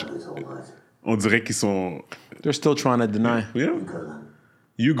 Moi, on dirait qu'ils sont... They're still trying to deny. Yeah.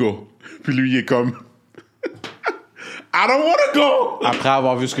 You go. Puis lui, il est comme... I don't want to go! Après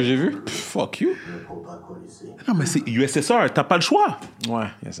avoir vu ce que j'ai vu, fuck you. Non, mais c'est USSR, t'as pas le choix. Ouais,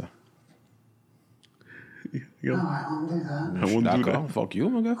 il y a ça. No, I won't do that. I won't do D'accord, that. fuck you,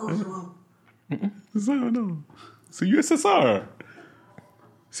 mon gars. C'est ça, non. C'est USSR.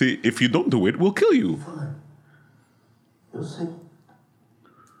 C'est if you don't do it, we'll kill you. You'll see.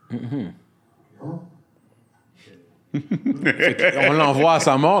 On l'envoie à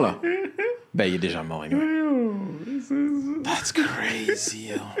sa mort, là. Ben, il est déjà mort, anyway. That's crazy,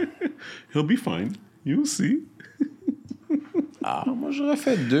 yo. He'll be fine. You'll see. Ah, moi, j'aurais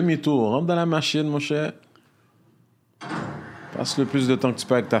fait demi-tour. Rentre dans la machine, mon cher. Passe le plus de temps que tu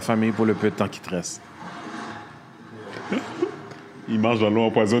peux avec ta famille pour le peu de temps qui te reste. Ils marchent dans l'eau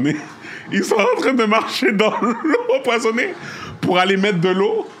empoisonnée. Ils sont en train de marcher dans l'eau empoisonnée pour aller mettre de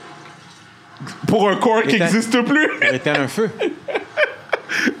l'eau pour un corps qui n'existe plus. Éteindre un feu.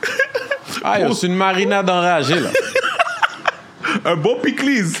 Ah, yo, c'est une marinade enragée, là. Un bon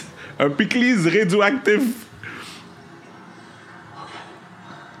pickles. Un pickles radioactif.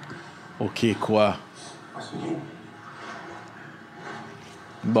 OK, quoi?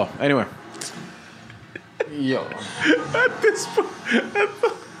 Bon, anyway. Yo.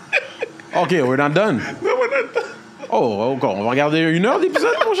 OK, we're not done. Non, we're not done. Oh, OK, on va regarder 1 heure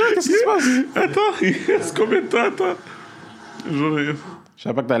d'épisode, mon cher. Qu'est-ce qui se passe? Attends, il reste combien de temps? Attends. Je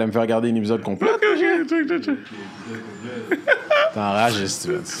savais pas que t'allais me faire regarder un épisode complet. T'enrages, si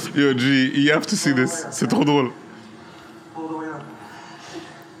tu veux. Yo, G, you have to see this. C'est trop drôle.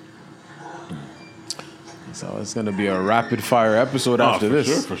 So it's gonna be a rapid fire episode after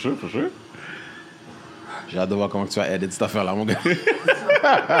this. For sure. J'ai hâte de voir comment tu vas edit cette affaire-là, mon gars.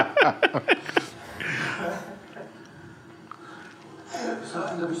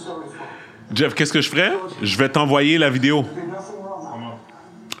 Jeff, qu'est-ce que je ferais? Je vais t'envoyer la vidéo.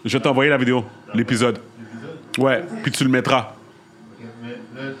 Je vais t'envoyer la vidéo, l'épisode. Ouais, puis tu le mettras. Ok, mais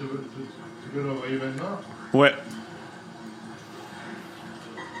là, tu veux l'envoyer maintenant? Ouais.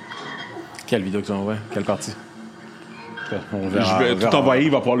 Quelle vidéo que tu envoies? Quelle partie? On verra. Je vais tout envoyer,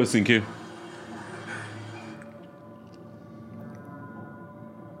 il va pouvoir le syncer.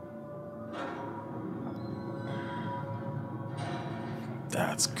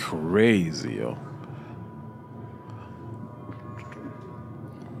 That's crazy, yo.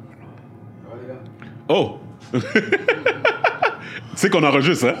 Oh! Tu sais qu'on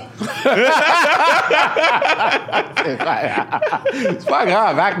enregistre, hein? C'est pas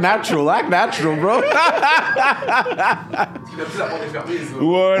grave, act natural, bro.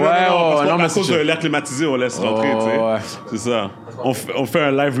 Ouais, non, non, mais à cause de l'air climatisé, on laisse rentrer, tu sais. Ouais. C'est ça. On fait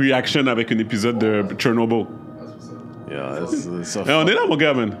un live reaction avec un épisode de Chernobyl. Yeah, it's Et on est là, mon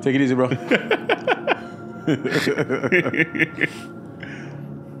gars, man. Take it easy, bro.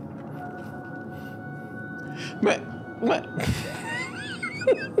 mais...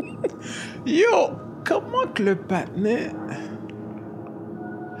 Yo, comment que le patinet...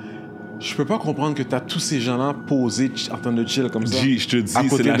 Je peux pas comprendre que t'as tous ces gens-là posés en train de chill comme ça. G, je te dis, à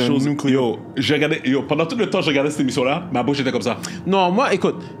côté c'est la d'un chose... nucléo. Pendant tout le temps que je regardais cette émission-là, ma bouche était comme ça. Non, moi,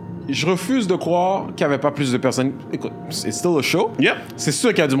 écoute, je refuse de croire qu'il n'y avait pas plus de personnes. Écoute, c'est still a show. Yep. C'est sûr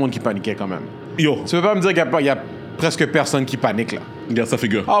qu'il y a du monde qui paniquait quand même. Yo, Tu peux pas me dire qu'il y a presque personne qui panique, là. regarde sa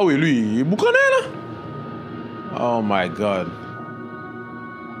figure. Ah oui, lui, il est boucanné, là. Oh my God.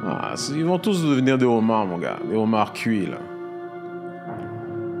 Ah, ils vont tous devenir des homards, mon gars. Des homards cuits, là.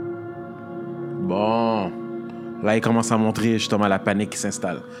 Bon. Là, il commence à montrer justement la panique qui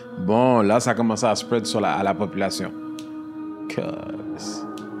s'installe. Bon, là, ça commence à spread à la population. Cause...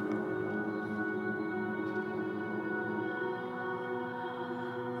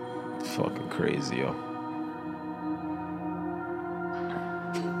 Fucking crazy, yo.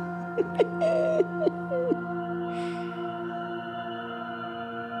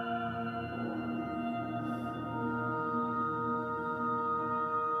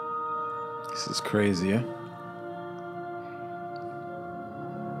 This is crazy, hein?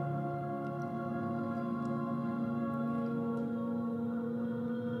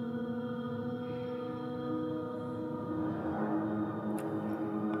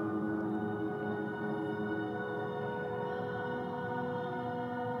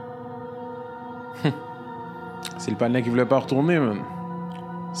 C'est le panneau qui voulait pas retourner, man.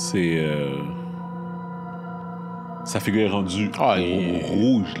 C'est... Sa figure est rendue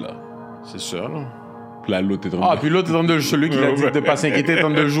rouge, là. C'est ça, là. Puis là, l'autre est en train de... Puis l'autre est en train de... Celui qui l'a dit de pas s'inquiéter est en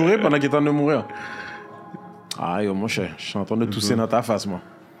train de le jurer pendant qu'il est en train de mourir. Ah, yo, moi, je suis en train de tousser dans ta face, moi.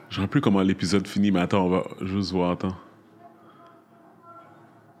 Je ne sais plus comment l'épisode finit, mais attends, on va juste voir, attends.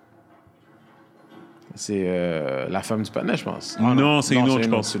 C'est la femme du panneau, je pense. Ah, non, c'est une autre, je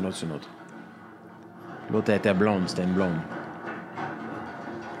pense. C'est une autre. L'autre, elle était blonde, c'était une blonde.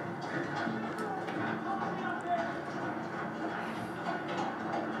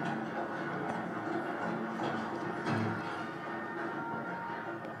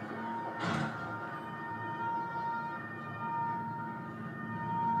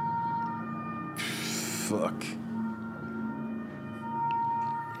 Fuck.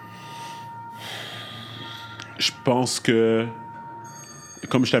 Je pense que,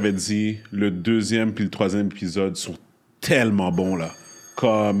 comme je t'avais dit, le deuxième puis le troisième épisode sont tellement bons, là.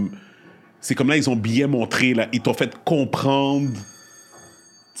 C'est comme là, ils ont bien montré, là. Ils t'ont fait comprendre,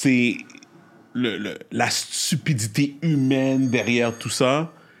 tu sais, la stupidité humaine derrière tout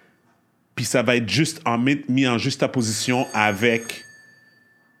ça. Puis ça va être juste mis en juxtaposition avec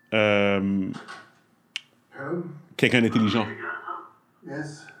quelqu'un d'intelligent.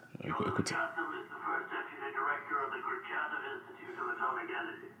 Yes. Écoute ça.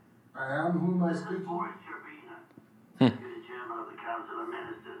 I am whom I speak to.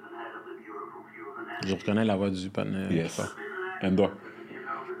 Je reconnais la voix du panneau. Yes. Endor.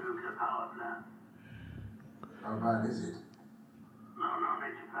 How bad is it? No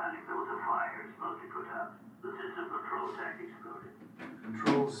major panic. There was a fire. It's mostly put out. The system control tank exploded.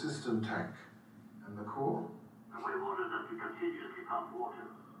 Control system tank. And the core? And we ordered them to continuously pump water.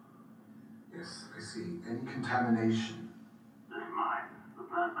 Yes, I see. Any contamination? This mine. The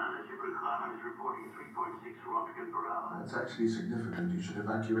plant manager, Rick Harlan, is reporting 3.6 Rontgen per hour. That's actually significant. You should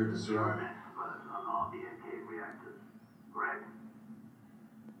evacuate the You're an surrounding. expert on RBNK reactors, correct?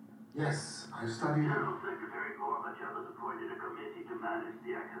 Yes, I've studied it. General Secretary Gorbachev has appointed a committee to manage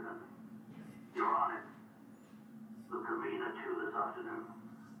the accident. You're on it. Look at me at 2 this afternoon.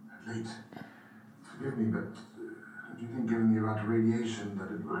 Late. Forgive me, but do you think, given the amount of radiation,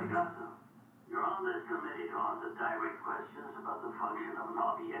 that it I will... got them. You're on this committee to answer direct questions about the function of an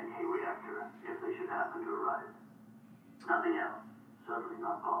RBNK reactor if they should happen to arise. Nothing else. Certainly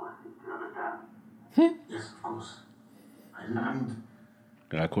not policy. Do you understand? Yes, of course. I didn't mean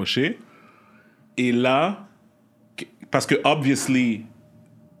to... Raccroché. Et là, parce que, obviously,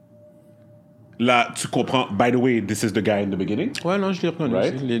 là, tu comprends, by the way, this is the guy in the beginning. Ouais, non, je l'ai reconnu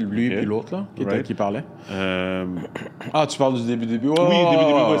Right. aussi. Lui Okay. et l'autre, là, Right. qui parlait. Euh, Ah, tu parles du début. Oh, Oui,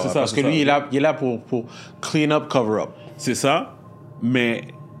 début, ouais, c'est ça. Parce c'est que lui, ça. il est là pour clean up, cover up. C'est ça. Mais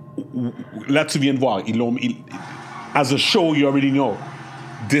là, tu viens de voir. As a show, you already know.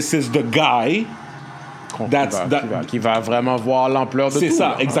 This is the guy. Qui va vraiment voir l'ampleur de tout. C'est ça,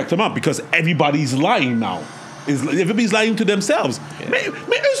 là. exactement. Because everybody's lying now. Everybody's lying to themselves. Mais eux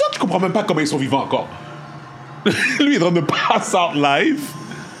autres, tu comprends même pas comment ils sont vivants encore. Lui, il est en train de pass out live.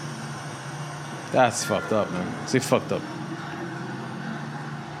 That's fucked up, man. C'est fucked up.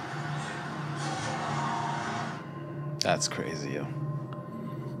 That's crazy, yo.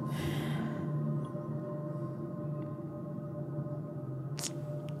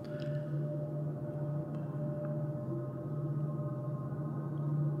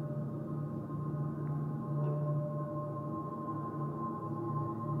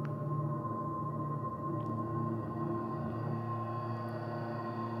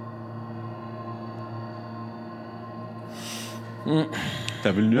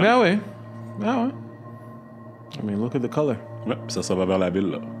 T'as vu le nuage? Ah ouais. Ah ouais. I mean, look at the color. Ouais, puis ça va vers la ville,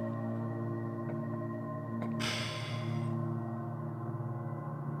 là.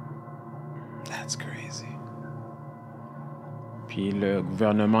 That's crazy. Puis le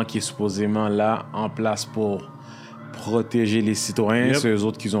gouvernement qui est supposément là, en place pour protéger les citoyens, Yep. c'est eux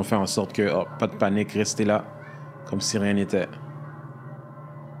autres qui ont fait en sorte que, oh, pas de panique, restez là, comme si rien n'était.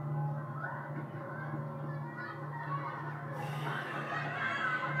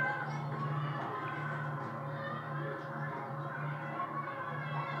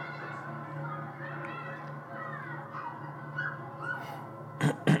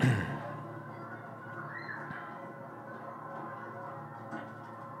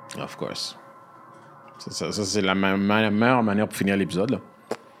 Of course. Ça c'est la meilleure manière pour finir l'épisode, là.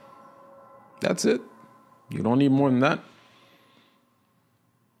 That's it. You don't need more than that.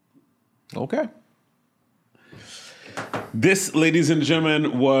 Okay. This, ladies and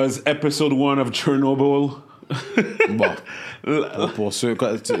gentlemen, was episode 1 of Chernobyl. Bon. Pour ceux...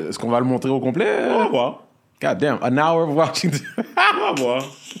 Est-ce qu'on va le montrer au complet? On va voir. God damn, an hour of watching.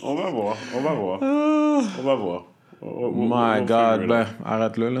 On va voir. My God, ben,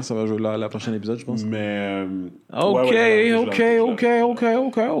 arrête-le, là, ça va jouer la prochaine épisode, je pense. Mais... OK.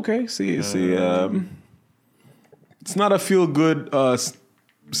 C'est... It's not a feel-good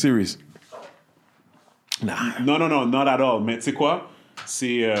series. Nah. Non, not at all. Mais tu sais quoi?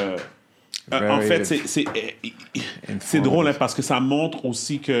 C'est... en fait, c'est drôle hein, parce que ça montre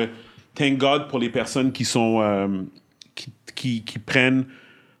aussi que thank God pour les personnes qui sont... qui prennent...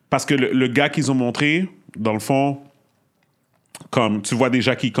 Parce que le gars qu'ils ont montré, dans le fond... Comme tu vois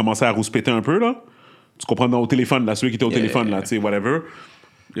déjà qu'il commençait à rouspéter un peu, là. Tu comprends, au téléphone, là, celui qui était au téléphone, là, tu sais, whatever.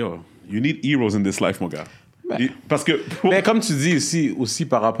 Yo, you need heroes in this life, mon gars. Parce que... Mais comme tu dis aussi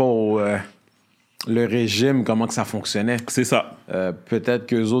par rapport au... le régime, comment que ça fonctionnait. C'est ça. Peut-être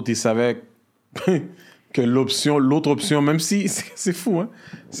qu'eux autres, ils savaient que l'autre option, même si... C'est fou, hein?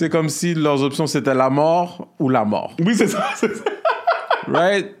 C'est comme si leurs options, c'était la mort ou la mort. Oui, c'est ça.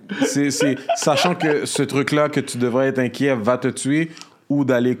 Right? Sachant que ce truc-là que tu devrais être inquiet va te tuer ou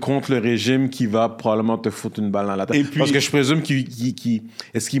d'aller contre le régime qui va probablement te foutre une balle dans la tête. Parce que je présume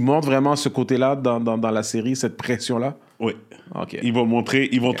est-ce qu'ils montrent vraiment ce côté-là dans la série, cette pression-là? Oui. OK. Ils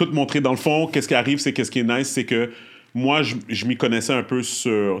vont tout montrer. Dans le fond, qu'est-ce qui arrive, qu'est-ce qui est nice, c'est que moi, je m'y connaissais un peu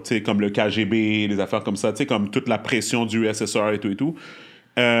sur, tu sais, comme le KGB, les affaires comme ça, tu sais, comme toute la pression du USSR et tout.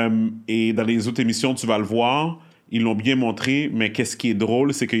 Et dans les autres émissions, tu vas le voir. Ils l'ont bien montré, mais qu'est-ce qui est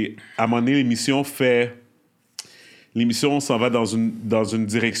drôle, c'est qu'à un moment donné, l'émission s'en va dans une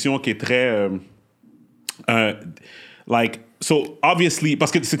direction qui est très... so, obviously...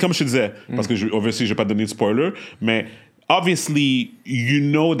 Parce que c'est comme je te disais, parce que, obviously, je vais pas donner de spoiler, mais obviously, you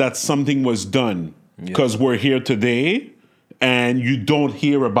know that something was done because we're here today and you don't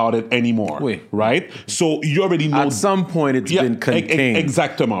hear about it anymore, right? So, you already know... At some point, it's been contained.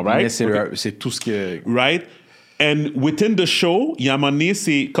 Exactement, right? Mais c'est tout ce que... Right? And within the show, il y a un moment donné,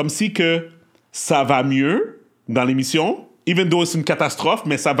 c'est comme si que ça va mieux dans l'émission, even though c'est une catastrophe,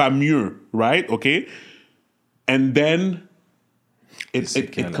 mais ça va mieux, right? OK? And then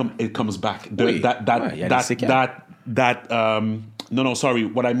it comes back. Sorry.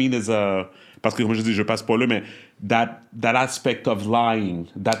 What I mean is, parce que comme je dis, je passe pas là, mais that aspect of lying,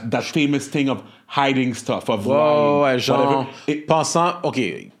 that famous thing of hiding stuff, of lying. Ouais, genre, pensant, OK,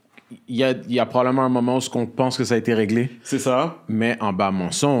 il y a probablement un moment où on pense que ça a été réglé. C'est ça. Mais en bas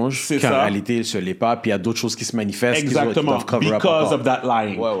mensonge, qu'en réalité, ce n'est pas, puis il y a d'autres choses qui se manifestent. Exactement. Qui cover Because of that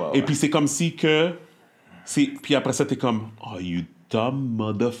lying. Ouais. Et puis c'est comme si que... Puis après ça, t'es comme... Oh, you dumb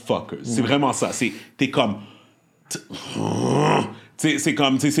motherfuckers. C'est vraiment ça. T'es comme... C'est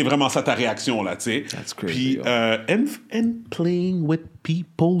comme... C'est vraiment ça ta réaction, là, tu sais. That's crazy. Puis... and playing with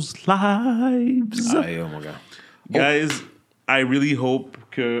people's lives. Oh, mon gars. Guys, I really hope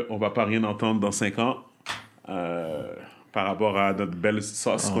qu'on va pas rien entendre dans 5 ans par rapport à notre belle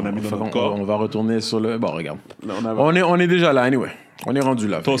sauce qu'on a mis dans notre corps. On va retourner sur le... Bon, regarde. On est déjà là, anyway. On est rendu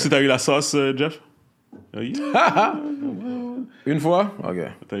là. Toi aussi, t'as eu la sauce, Jeff? Une fois? OK.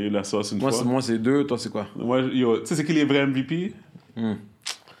 T'as eu la sauce une fois? Moi, c'est 2. Toi, c'est quoi? Moi, tu sais, c'est qui les vrais MVP?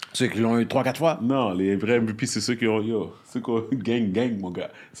 Ceux qui l'ont eu 3-4 fois? Non, les vrais MVP, c'est ceux qui ont... ceux qui ont... Gang, mon gars.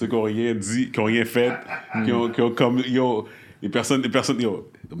 Ceux qui ont rien dit, qui ont rien fait, qui ont comme... Les personnes,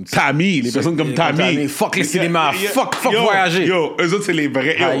 comme Tammy, les personnes comme Tammy. Fuck les cinémas, fuck voyager. Eux autres, c'est les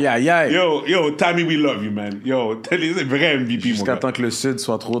vrais. Aïe. Yo, Tammy, we love you, man. Yo, t'es les vrais MVP, Jusqu'à temps que le Sud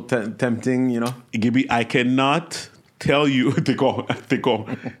soit trop tempting, you know? Gibby, I cannot tell you. T'es con.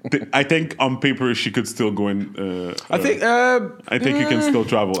 I think on paper, she could still go in. I think you can still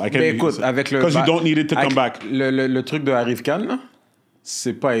travel. Mais écoute, avec le... Because you don't need it to come back. Le truc de Arif Khan, là,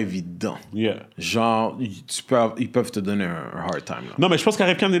 c'est pas évident. Yeah. Genre, ils peuvent te donner un hard time. Là. Non, mais je pense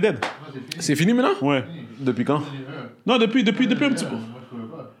qu'Arif Khan est dead. C'est fini maintenant? Ouais. Depuis quand? Non, depuis un petit peu. Moi, je trouvais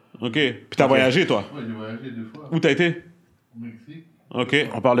pas. OK. Puis t'as voyagé, toi? Ouais, j'ai voyagé 2 fois. Où t'as été? Au Mexique. OK.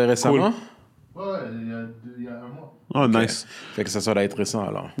 On parle de récemment? Ouais, il y a 1 mois. Oh, nice. Fait que ça doit être récent,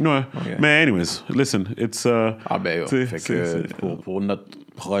 alors. Ouais. Okay. Mais anyways, listen, it's... Ah ben, fait que pour notre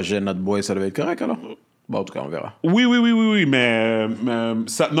projet, notre boy, ça devait être correct, alors? Bon, en tout cas, on verra. Oui, mais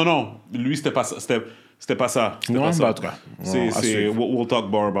ça, non, lui, c'était pas ça. C'était pas ça. Non, pas ça. En tout cas. We'll talk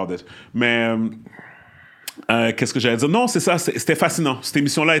more about it. Mais qu'est-ce que j'allais dire? Non, c'est ça, c'était fascinant. Cette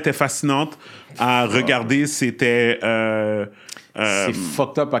émission-là était fascinante à regarder. C'était... C'est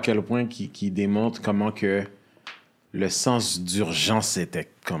fucked up à quel point qui démontre comment que le sens d'urgence était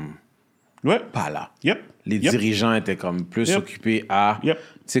comme pas là. Les dirigeants étaient comme plus occupés à tu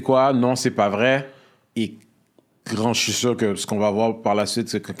sais quoi, non, c'est pas vrai. Et je suis sûr que ce qu'on va voir par la suite,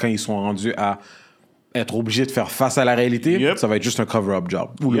 c'est que quand ils sont rendus à être obligés de faire face à la réalité, ça va être juste un cover-up job.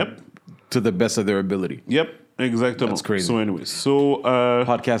 To the best of their ability. Exactement. That's crazy. So anyway,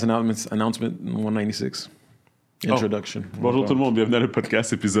 podcast announcement 196. Introduction. Bonjour tout le monde, bienvenue à le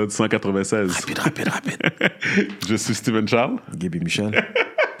podcast épisode 196. Rapide. Je suis Steven Charles. Gaby Michel.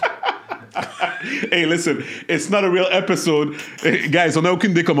 Hey, listen, it's not a real episode. Hey, guys, on n'a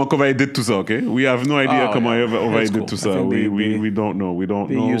aucune idée comment on va aider tout ça, OK? We have no idea comment on va aider tout ça. We don't know. We don't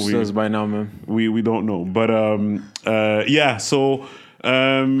know. Used to us by now, man. We don't know. But, yeah, so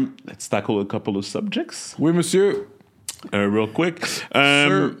let's tackle a couple of subjects. Oui, monsieur. Real quick.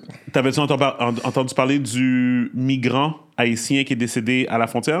 T'avais-tu entendu parler du migrant haïtien qui est décédé à la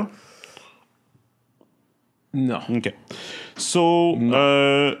frontière? Non. OK. So,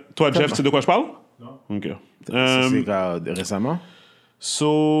 toi, Jeff, tu sais de quoi je parle? Non. OK. C'est récemment?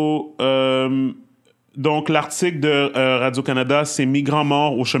 So, donc, l'article de Radio-Canada, c'est « Migrants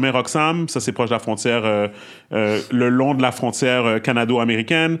morts au chemin Roxham ». Ça, c'est proche de la frontière, le long de la frontière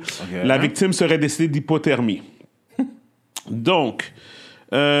canado-américaine. Okay. La victime serait décédée d'hypothermie. Donc,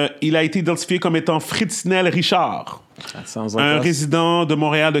 il a été identifié comme étant Fritznel Richard. Un résident de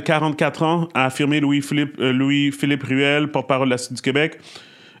Montréal de 44 ans, a affirmé Louis-Philippe Ruel, porte-parole de la Cité du Québec.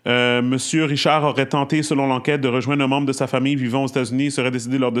 Monsieur Richard aurait tenté, selon l'enquête, de rejoindre un membre de sa famille vivant aux États-Unis et serait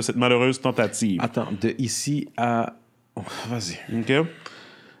décédé lors de cette malheureuse tentative. Attends, de ici à... Oh, vas-y. OK.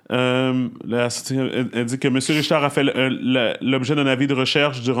 Elle dit que M. Richard a fait l'objet d'un avis de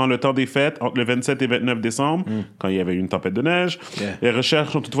recherche durant le temps des fêtes, entre le 27 et 29 décembre, quand il y avait eu une tempête de neige. Les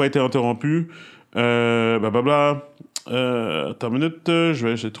recherches ont toutefois été interrompues. Attends une minute, je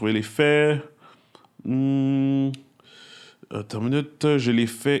vais trouver les faits. Attends une minute, j'ai les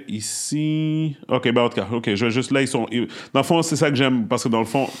faits ici. OK, en tout cas, OK, je vais juste là, dans le fond, c'est ça que j'aime, parce que dans le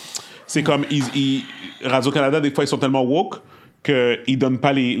fond, c'est comme Radio-Canada, des fois, ils sont tellement woke qu'ils donnent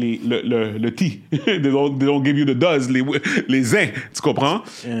pas le tea. they don't give you the does, les uns, tu comprends?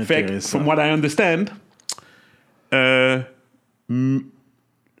 Fait que, from what I understand,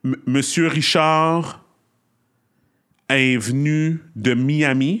 Monsieur Richard est venu de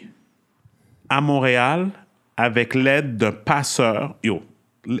Miami à Montréal avec l'aide d'un passeur. Yo,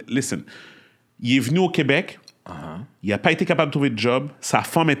 listen. Il est venu au Québec. Il n'a pas été capable de trouver de job. Sa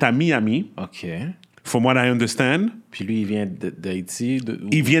femme est à Miami. OK. From what I understand. Puis lui, il vient d'Haïti.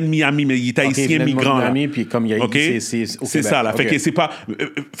 Il vient de Miami, mais il est haïtien migrant. Miami, puis comme il y a okay? c'est au c'est Québec. Ça, là. Okay. Fait que c'est pas...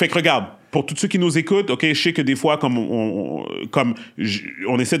 fait que regarde, pour tous ceux qui nous écoutent, OK, je sais que des fois, comme on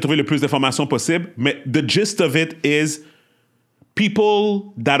essaie de trouver le plus d'informations possible, mais the gist of it is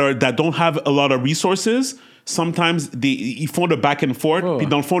people that don't have a lot of resources, sometimes ils font le back and forth. Puis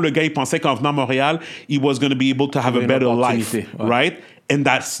dans le fond, le gars, il pensait qu'en venant à Montréal, he was going to be able to have a better life, right? And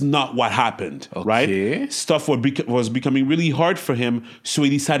that's not what happened, right? Stuff was becoming really hard for him, so he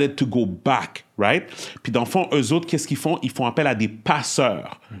decided to go back, right? Puis dans le fond, eux autres, qu'est-ce qu'ils font? Ils font appel à des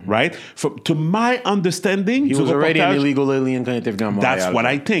passeurs, right? To my understanding... He was already an illegal alien quand il était venu à Montréal. That's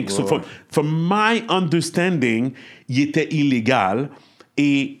what I think. So from my understanding, il était illégal.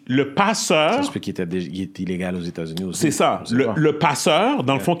 Et le passeur... Ça se peut qu'il est illégal aux États-Unis aussi. C'est ça. Le passeur,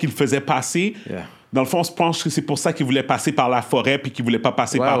 dans le fond, qu'il faisait passer... Dans le fond, je pense que c'est pour ça qu'il voulait passer par la forêt puis qu'il voulait pas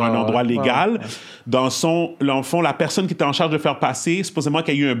passer par un endroit légal. Dans le fond, la personne qui était en charge de faire passer, supposément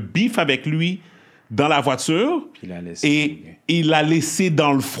qu'il y a eu un beef avec lui dans la voiture. Puis il l'a laissé. Et il l'a laissé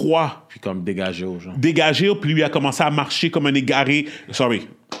dans le froid. Puis comme dégagé aux gens. Dégagé, puis lui a commencé à marcher comme un égaré. Sorry.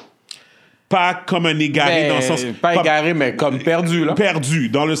 Pas comme un égaré dans le sens... Pas égaré, mais comme perdu, là. Perdu,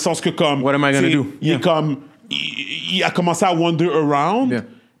 dans le sens que comme... What am I gonna do? Il est comme... Il a commencé à wander around. Yeah.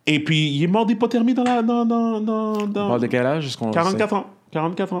 Et puis, il est mort d'hypothermie dans... On parle de quel âge? 44 ans.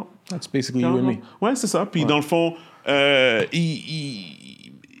 44 ans. That's basically you and me. Ouais, c'est ça. Puis, dans le fond,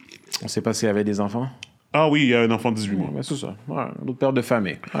 On sait pas s'il y avait des enfants? Ah oui, il y a un enfant de 18 mois. Ben c'est ça. Ouais, l'autre père de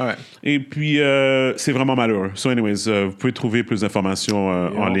famille. Ouais. Et puis, c'est vraiment malheureux. So anyways, vous pouvez trouver plus d'informations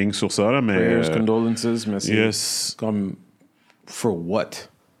en ligne sur ça. Là, mais, prayers, condolences, mais c'est comme... For what?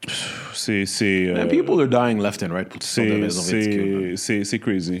 C'est people are dying left and right pour toutes sortes de raisons ridicules. C'est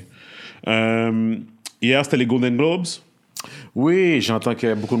crazy. Hier, c'était les Golden Globes. Oui, j'entends qu'il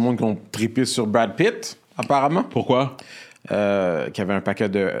y a beaucoup de monde qui ont trippé sur Brad Pitt, apparemment. Pourquoi? Qu'il y avait un paquet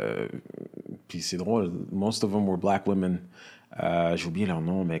de... puis c'est drôle, most of them were black women. J'ai oublié leur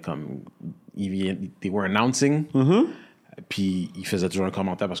nom, mais comme... They were announcing. Mm-hmm. Puis il faisait toujours un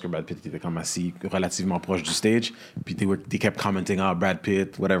commentaire parce que Brad Pitt était comme assis relativement proche du stage. Puis they kept commenting on Brad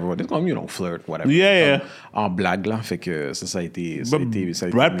Pitt, whatever. Comme, flirt, whatever. Yeah. Comme, en blague, là. Fait que ça a été...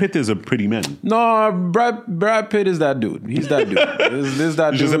 Brad Pitt is a pretty man. Non, Brad Pitt is that dude. He's that dude. He's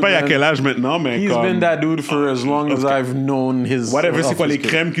that dude. Je sais pas il a quel âge maintenant, mais He's been that dude for as long as I've known his... Whatever, c'est quoi les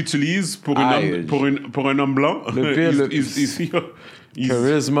crèmes qu'il utilise pour un homme blanc?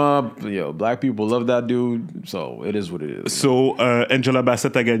 Charisma, black people love that dude, so it is what it is. So, Angela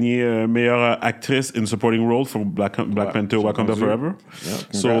Bassett a gagné meilleure actrice in supporting role for Black Panther Wakanda Forever. Yeah,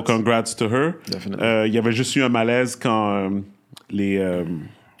 so, congrats to her. Definitely. Il y avait juste eu un malaise quand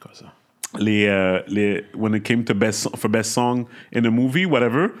when it came to best song in a movie,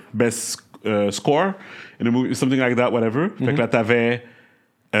 whatever, best score in a movie, something like that, whatever. Fait que là,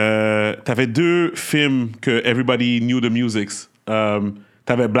 t'avais deux films que everybody knew the musics.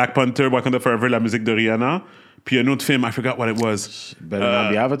 T'avais Black Panther, Wakanda Forever, la musique de Rihanna. Puis un autre film, I forgot what it was. Better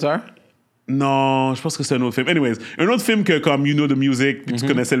Not Be Avatar? Non, je pense que c'est un autre film. Anyways, un autre film que comme you know the music, puis tu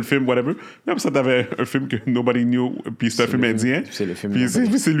connaissais le film, whatever. Même ça, t'avais un film que nobody knew, puis c'est un film indien. C'est le film puis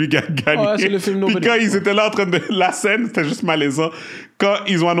c'est lui qui a gagné. Ouais, c'est le film Puis Nobody. quand ils étaient là en train de... La scène, c'était juste malaisant. Quand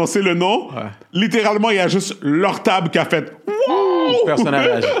ils ont annoncé le nom, littéralement, il y a juste leur table qui a fait... Wow! Personne n'a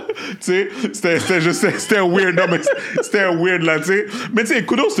réagi. Tu sais, c'était un weird, non, mais c'était un weird, là, tu sais. Mais tu sais,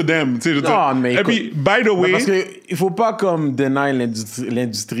 kudos to them, tu sais. Non, mais et puis, by the way... Parce qu'il faut pas comme deny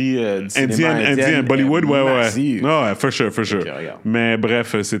l'industrie du cinéma indien, Bollywood, ouais. massive. Non, ouais, for sure. regarde. Mais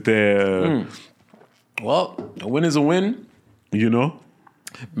bref, c'était... Well, a win is a win. You know?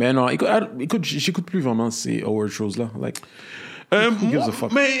 Mais non, écoute, j'écoute plus vraiment ces award shows-là. Like, who gives a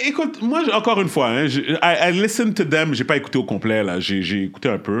fuck? Mais écoute, moi, encore une fois, hein, I listen to them, j'ai pas écouté au complet, là, j'ai écouté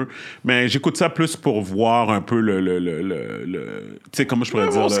un peu, mais j'écoute ça plus pour voir un peu tu sais, comment je pourrais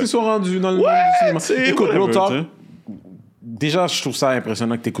dire... Voir ce qu'ils sont rendus dans le monde du cinéma. Écoute, whatever, real talk, t'sais. déjà, je trouve ça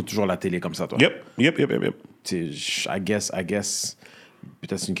impressionnant que t'écoutes toujours la télé comme ça, toi. Yep. I guess,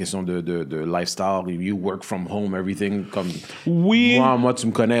 peut-être c'est une question de lifestyle. You work from home, everything. Comme oui. Moi, tu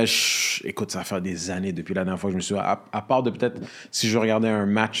me connais. Écoute, ça va faire des années depuis la dernière fois que je me suis... À part de peut-être si je regardais un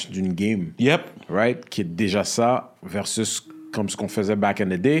match d'une game. Yep. Right? Qui est déjà ça versus comme ce qu'on faisait back in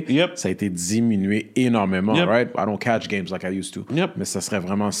the day. Yep. Ça a été diminué énormément. Yep. Right? I don't catch games like I used to. Yep. Mais ça serait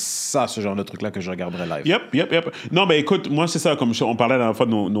vraiment ça, ce genre de truc-là que je regarderais live. Yep. Non, mais écoute, moi, c'est ça, comme on parlait la dernière fois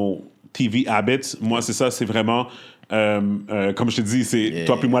de nos TV habits. Moi, c'est ça, c'est vraiment... comme je te dis, c'est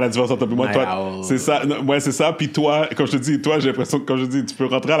toi puis moi la différence entre toi puis moi. Toi, c'est ça. Ouais, c'est ça. Puis toi, comme je te dis, j'ai l'impression que, comme je te dis, tu peux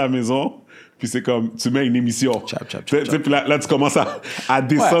rentrer à la maison, puis c'est comme, tu mets une émission. Chap. Puis là, tu commences à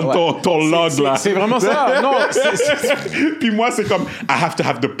descendre ton log, là. C'est vraiment ça. Non, puis moi, c'est comme, I have to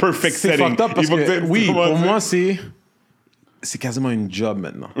have the perfect c'est setting. fucked up parce que, oui, pour moi, c'est quasiment une job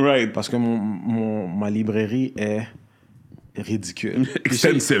maintenant. Right. Parce que ma librairie est ridicule.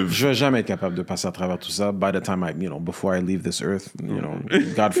 Expensive. Je vais jamais être capable de passer à travers tout ça by the time before I leave this earth,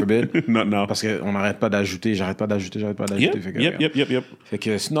 God forbid. Non. Parce qu'on n'arrête pas d'ajouter, j'arrête pas d'ajouter. Yep. Fait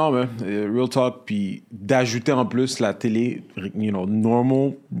que sinon, real talk, puis d'ajouter en plus la télé,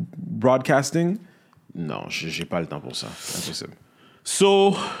 normal broadcasting, non, j'ai pas le temps pour ça. Impossible.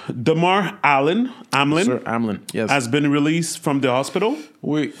 So, Damar Hamlin Sir Hamlin, yes. has been released from the hospital.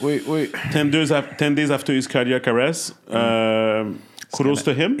 Oui. 10 days after his cardiac arrest. Kudos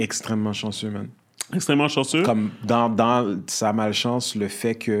to him. Extrêmement chanceux, man. Extrêmement chanceux. Comme dans sa malchance, le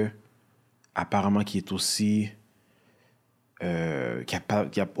fait que apparemment qu'il est aussi... qu'il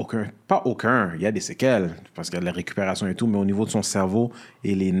y a aucun, il y a des séquelles, parce qu'il y a de la récupération et tout, mais au niveau de son cerveau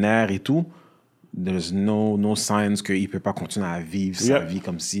et les nerfs et tout, there's no signs qu'il ne peut pas continuer à vivre sa vie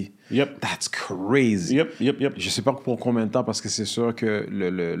comme si... Yep. That's crazy. Yep. Je sais pas pour combien de temps, parce que c'est sûr que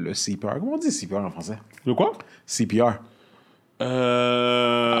le CPR... Comment on dit CPR en français? Le quoi? CPR.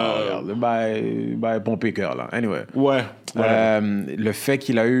 Regarde, pomper cœur, là. Anyway. Ouais. Le fait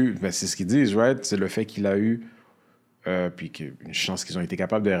qu'il a eu... c'est ce qu'ils disent, right? C'est le fait qu'il a eu... puis une chance qu'ils ont été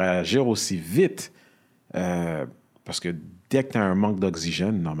capables de réagir aussi vite. Parce que dès que tu as un manque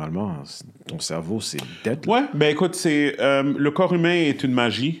d'oxygène, normalement, ton cerveau, c'est dead. Ouais, ben écoute, le corps humain est une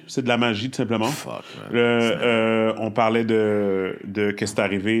magie. C'est de la magie, tout simplement. Fuck, man. On parlait de qu'est-ce qui est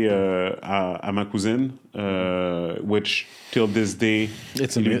arrivé à ma cousine, which, till this day,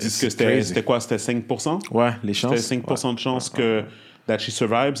 ils lui disent que c'était quoi? C'était 5%? Ouais, les chances. C'était 5% de chance que that she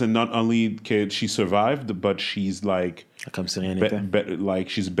survives, and not only que she survived, but she's like... Comme si rien n'était. Like,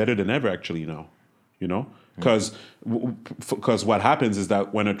 she's better than ever, actually, now. You know? Because what happens is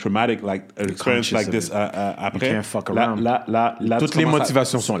that when a traumatic experience like this après, you can't fuck around. Là, toutes les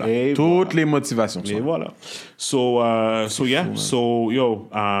motivations sont là. Toutes les motivations sont là. Et voilà. So yeah. So yo,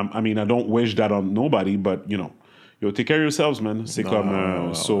 I mean, I don't wish that on nobody, but you Yo, take care of yourselves, man. C'est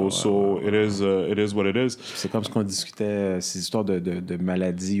comme... so it is what it is. C'est comme ce qu'on discutait, ces histoires de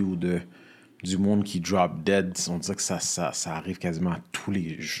maladies ou du monde qui drop dead. On dirait que ça arrive quasiment à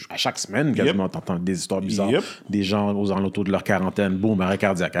chaque semaine, quasiment. T'entends des histoires bizarres. Des gens aux alentours de leur quarantaine, boum, arrêt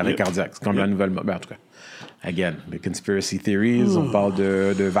cardiaque. C'est comme la nouvelle... Ben, en tout cas, again, the conspiracy theories, on parle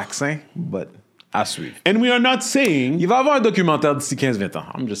de vaccins, but à suivre. And we are not saying... Il va y avoir un documentaire d'ici 15-20 ans.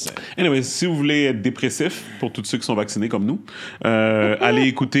 I'm just saying. Anyway, si vous voulez être dépressif, pour tous ceux qui sont vaccinés comme nous, allez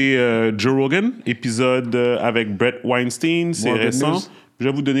écouter Joe Rogan, épisode avec Brett Weinstein. C'est récent. Je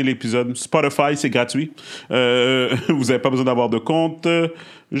vais vous donner l'épisode. Spotify, c'est gratuit. Vous n'avez pas besoin d'avoir de compte.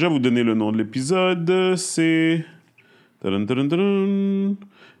 Je vais vous donner le nom de l'épisode. C'est...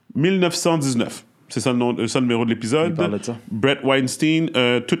 1919. C'est ça le seul numéro de l'épisode. Il parle de ça. Brett Weinstein,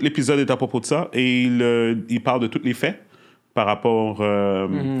 tout l'épisode est à propos de ça. Et il parle de tous les faits par rapport,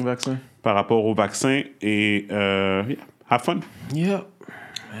 par rapport au vaccin. Et have fun. Yeah.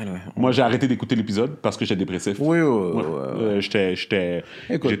 Anyway, moi, j'ai arrêté d'écouter l'épisode parce que j'étais dépressif. Oui. J'étais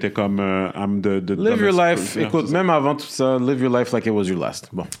comme... live your life. Écoute, même avant tout ça, live your life like it was your last.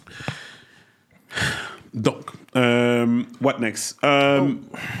 Bon. Donc, what next?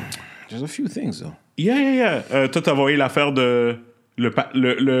 There's a few things, though. Yeah. Toi, t'as envoyé l'affaire de...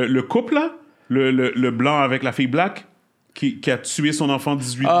 Le couple, là? Le blanc avec la fille black qui a tué son enfant de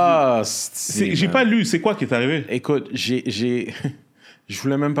 18 ans. J'ai pas lu. C'est quoi qui est arrivé? Écoute, je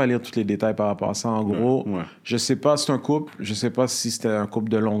voulais même pas lire tous les détails par rapport à ça. En gros, je sais pas si c'est un couple. Je sais pas si c'était un couple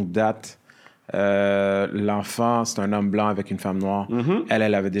de longue date. L'enfant, c'est un homme blanc avec une femme noire.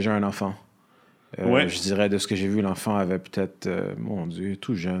 Elle avait déjà un enfant. Je dirais, de ce que j'ai vu, l'enfant avait peut-être, mon Dieu,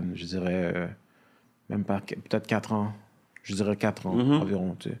 tout jeune, je dirais, même pas, peut-être 4 ans. Je dirais 4 ans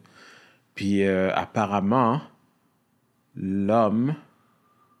environ, tu sais. Puis apparemment, l'homme,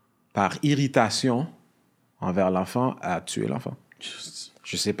 par irritation envers l'enfant, a tué l'enfant.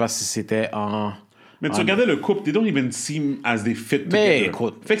 Je sais pas si c'était en... Mais tu regardais le couple, they don't even seem as they fit together. Mais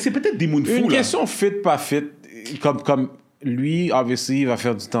écoute... Fait que c'est peut-être des moons fous, Une question fit, pas fit, comme lui, obviously, il va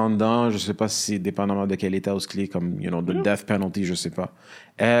faire du temps dedans. Je sais pas si c'est dépendamment de quel état clé, comme, the death penalty, je sais pas.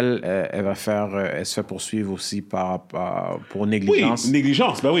 Elle va faire... elle se fait poursuivre aussi pour négligence. Oui,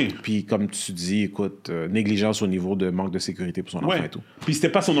 négligence, ben oui. Puis comme tu dis, écoute, négligence au niveau de manque de sécurité pour son enfant et tout. Puis c'était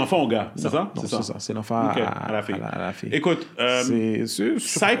pas son enfant au gars, c'est ça? Non, c'est ça. C'est l'enfant à la fille. Écoute,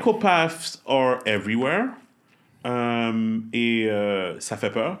 psychopaths are everywhere. Et ça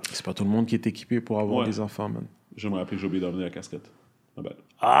fait peur. C'est pas tout le monde qui est équipé pour avoir des enfants, man. Je me rappelle, j'ai oublié d'emmener la casquette. My bad.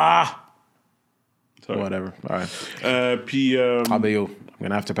 Sorry. Whatever. All right. Puis... but yo, I'm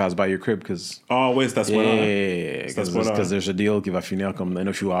gonna have to pass by your crib, because... Oh, ouais, c'est à ce point-là. Yeah, because there's a deal qui va finir comme in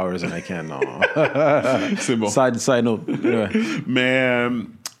a few hours and I can't... C'est bon. Side note. Anyway. Mais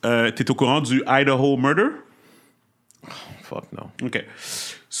t'es au courant du Idaho murder? Fuck no. OK.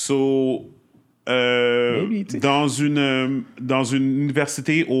 So... dans une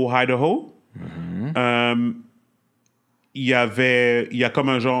université au Idaho, il y a comme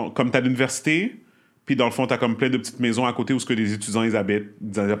un genre, comme t'as l'université, puis dans le fond, t'as comme plein de petites maisons à côté où ce que les étudiants, ils habitent,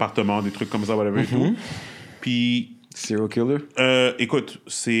 des appartements, des trucs comme ça, whatever et tout. Puis... Serial killer? Écoute,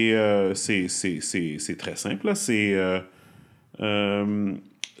 c'est très simple, là.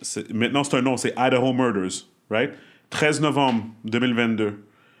 Maintenant, c'est un nom, c'est Idaho Murders, right? 13 novembre 2022.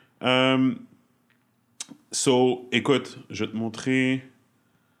 Écoute, je vais te montrer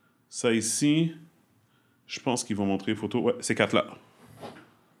ça ici. Je pense qu'ils vont montrer les photos. Ouais, ces 4 là.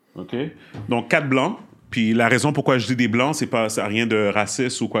 OK? Donc, 4 blancs. Puis la raison pourquoi je dis des blancs, ça n'a rien de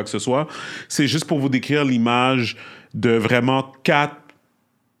raciste ou quoi que ce soit. C'est juste pour vous décrire l'image de vraiment 4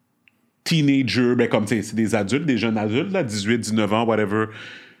 teenagers. Ben, comme, c'est des adultes, des jeunes adultes, là, 18, 19 ans, whatever.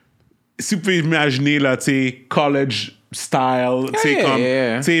 Si vous pouvez imaginer, là, tu sais, college style, tu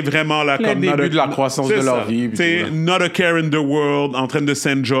sais, vraiment, là, comme... Le début de la croissance de leur vie. Tu sais, not a care in the world, en train de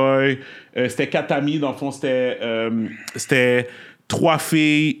s'enjoy. C'était 4 amis, dans le fond, c'était 3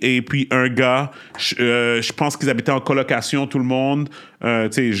 filles et puis un gars. Je pense qu'ils habitaient en colocation, tout le monde. Tu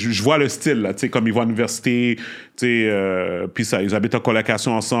sais, je vois le style, là, tu sais, comme ils vont à l'université, tu sais, puis ça, ils habitent en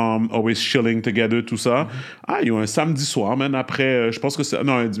colocation ensemble, always chilling together, tout ça. Ils ont un samedi soir, man, après, je pense que c'est...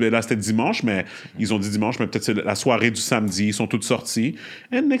 Non, là, c'était dimanche, mais ils ont dit dimanche, mais peut-être c'est la soirée du samedi, ils sont tous sortis.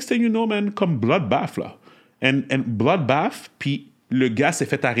 And next thing you know, man, comme bloodbath, là. And bloodbath, puis le gars s'est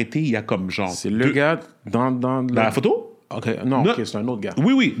fait arrêter il y a comme genre... C'est le gars dans la photo? OK, c'est un autre gars.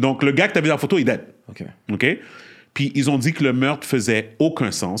 Oui. Donc, le gars que tu as vu dans la photo, il est dead. OK. Puis, ils ont dit que le meurtre faisait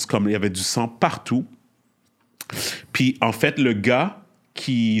aucun sens, comme il y avait du sang partout. Puis, en fait, le gars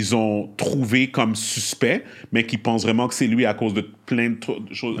qu'ils ont trouvé comme suspect, mais qui pense vraiment que c'est lui à cause de plein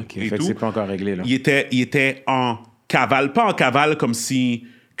de choses OK, fait que c'est pas encore réglé, là. Il était en cavale, pas en cavale comme si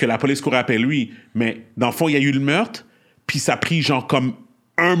que la police courait après lui, mais dans le fond, il y a eu le meurtre, puis ça a pris genre comme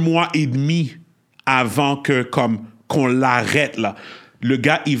 1 mois et demi avant que comme qu'on l'arrête, là. Le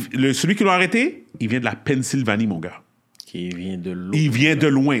gars, celui qui l'a arrêté, il vient de la Pennsylvanie, mon gars. Il vient de l'autre. Il vient de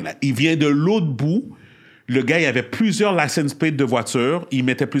loin, là. Il vient de l'autre bout. Le gars, il avait plusieurs license plates de voiture. Il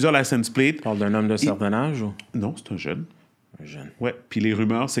mettait plusieurs license plates. Tu parles d'un homme de certain âge ou? Non, c'est un jeune. Un jeune. Ouais. Puis les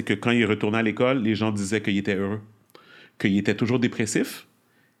rumeurs, c'est que quand il est retourné à l'école, les gens disaient qu'il était heureux. Qu'il était toujours dépressif.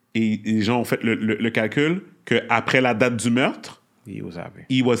 Et les gens ont fait le calcul qu'après la date du meurtre, He was happy.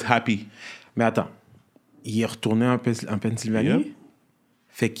 he was happy. Mais attends. Il est retourné en Pennsylvanie? Yep.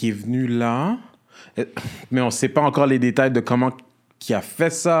 Fait qu'il est venu là. Mais on ne sait pas encore les détails de comment il a fait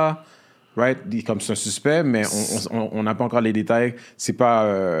ça. Right? Comme c'est un suspect, mais on n'a pas encore les détails. C'est pas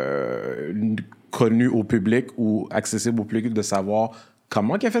connu au public ou accessible au public de savoir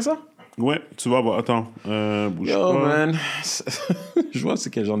comment il a fait ça. Ouais, tu vas voir. Attends. Bouge Yo, pas. man. Je vois c'est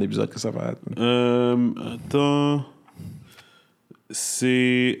quel genre d'épisode que ça va être. Attends.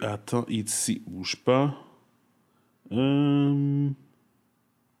 C'est... Attends, ici. Bouge pas. Je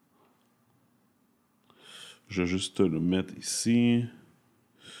vais juste te le mettre ici.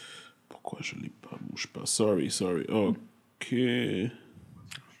 Pourquoi je ne l'ai pas? Bouge pas. Sorry. OK. C'est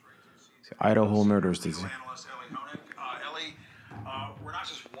Idaho Murders, t'as dit. Ellie, we're not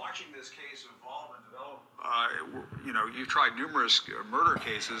just watching this case evolve and develop. You've tried numerous murder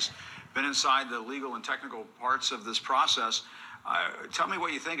cases, been inside the legal and technical parts of this process. Tell me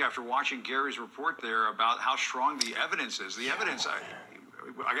what you think after watching Gary's report there about how strong the evidence is. The evidence, I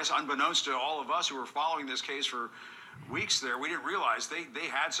guess, unbeknownst to all of us who were following this case for weeks there, we didn't realize they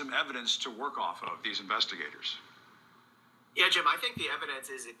had some evidence to work off of, these investigators. Yeah, Jim, I think the evidence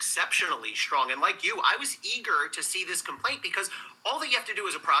is exceptionally strong. And like you, I was eager to see this complaint because all that you have to do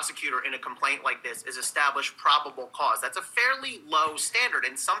as a prosecutor in a complaint like this is establish probable cause. That's a fairly low standard.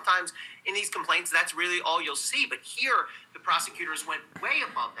 And sometimes in these complaints, that's really all you'll see. But here, the prosecutors went way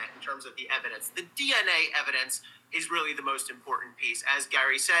above that in terms of the evidence. The DNA evidence is really the most important piece. As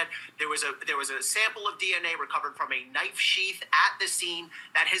Gary said, there was a sample of DNA recovered from a knife sheath at the scene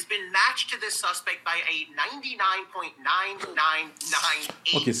that has been matched to this suspect by a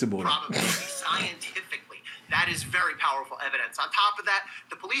 99.9998 probability scientifically. That is very powerful evidence. On top of that,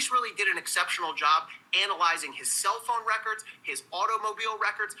 the police really did an exceptional job analyzing his cell phone records, his automobile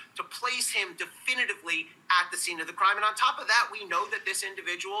records, to place him definitively at the scene of the crime. And on top of that, we know that this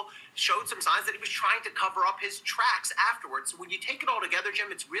individual showed some signs that he was trying to cover up his tracks afterwards. So when you take it all together, Jim,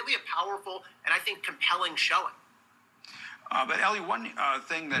 it's really a powerful and I think compelling showing. But Ellie, one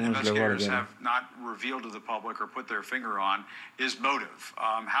thing that investigators have not revealed to the public or put their finger on is motive.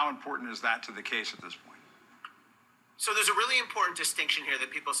 How important is that to the case at this point? So there's a really important distinction here that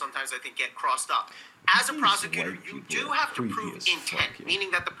people sometimes, I think, get crossed up. As a prosecutor, you do have to prove intent,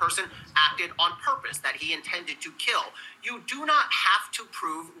 meaning that the person acted on purpose, that he intended to kill. You do not have to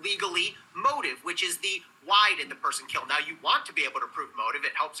prove legally motive, which is the why did the person kill. Now, you want to be able to prove motive.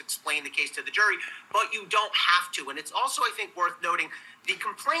 It helps explain the case to the jury, but you don't have to. And it's also, I think, worth noting, the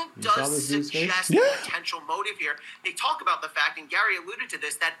complaint does suggest a potential motive here. They talk about the fact, and Gary alluded to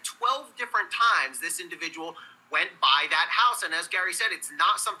this, that 12 different times this individual went by that house. And as Gary said, it's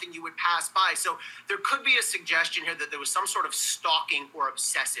not something you would pass by. So there could be a suggestion here that there was some sort of stalking or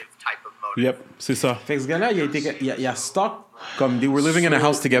obsessive type of motive. Yep, c'est ça. Fait que ce gars-là, il a stalk comme they were living in a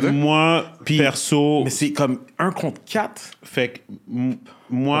house together. Moi, perso... Mais c'est comme 1 contre 4. Fait que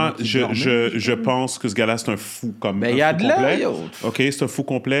moi, je pense que ce gars-là, c'est un fou comme il y a de là, yo. OK, c'est un fou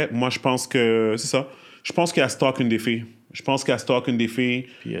complet. Moi, je pense que... C'est ça. Je pense qu'il a stalk une des filles.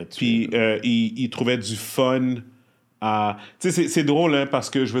 Puis il trouvait du fun à... Tu sais, c'est drôle, hein, parce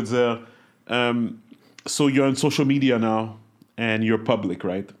que je veux dire... so you're on social media now, and you're public,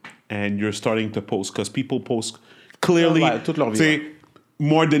 right? And you're starting to post, because people post clearly... toute leur vie.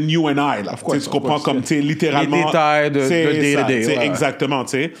 More than you and I, là. Tu comprends comme, tu sais, littéralement... Les détails de day-to-day. Exactement,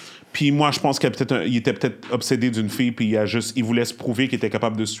 tu sais. Puis moi, je pense qu'il était peut-être obsédé d'une fille, puis il voulait se prouver qu'il était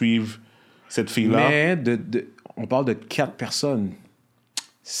capable de suivre cette fille-là. Mais on parle de 4 personnes.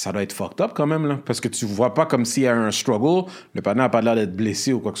 Ça doit être fucked up quand même, là. Parce que tu vois pas comme s'il y a un struggle. Le partenaire n'a pas l'air d'être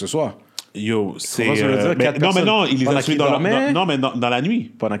blessé ou quoi que ce soit. Yo, c'est... non, il les a tués dans la nuit.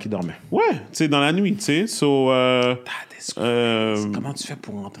 Pendant qu'il dormait. Ouais, tu sais, dans la nuit, tu sais. So, comment tu fais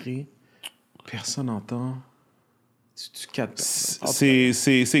pour entrer? Personne n'entend. C'est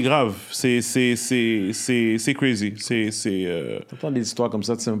grave. C'est crazy. T'entends des histoires comme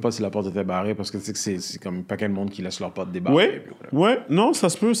ça, tu sais même pas si la porte était barrée parce que tu sais que c'est comme pas quel monde qui laisse leur porte débarrée. Ouais, non, ça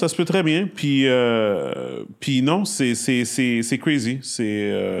se peut très bien. Puis non, c'est crazy.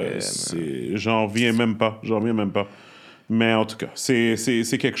 J'en reviens même pas. Mais en tout cas,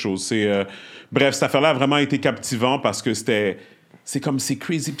 c'est quelque chose. Bref, cette affaire-là a vraiment été captivant parce que c'est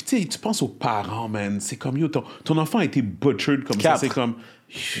crazy. Puis tu sais, tu penses aux parents, man. C'est comme, yo, ton enfant a été butchered comme 4. Ça. C'est comme...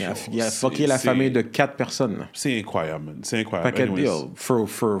 Il a fucké la famille de 4 personnes. Là. C'est incroyable, man. C'est incroyable. Paquet de deal. En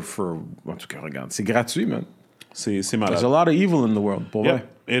tout cas, regarde, c'est gratuit, man. C'est malade. There's a lot of evil in the world, pour vrai.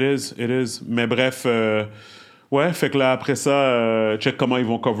 It is. Mais bref, ouais, fait que là, après ça, check comment ils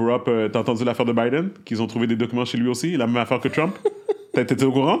vont cover up. T'as entendu l'affaire de Biden? Qu'ils ont trouvé des documents chez lui aussi? La même affaire que Trump? T'étais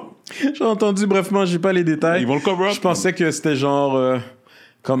au courant? J'ai entendu brièvement, j'ai pas les détails. Ils vont le cover up. Je pensais que c'était genre...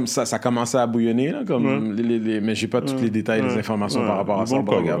 comme ça commençait à bouillonner, là, comme mais j'ai pas tous les détails, les informations par rapport à ça.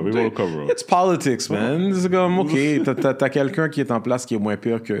 It's politics, man. C'est comme, OK, t'as quelqu'un qui est en place qui est moins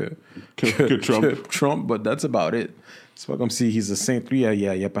pire que Trump, but that's about it. C'est pas comme si he's a saint. Lui,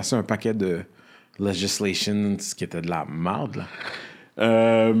 il a passé un paquet de legislation qui était de la merde,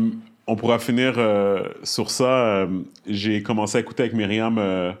 là. On pourra finir sur ça. J'ai commencé à écouter avec Myriam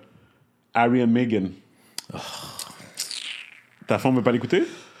Harry and Meghan. Oh. Ta femme veut pas l'écouter?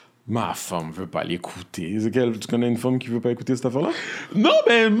 Ma femme veut pas l'écouter. Tu connais une femme qui veut pas écouter cette affaire-là? Non,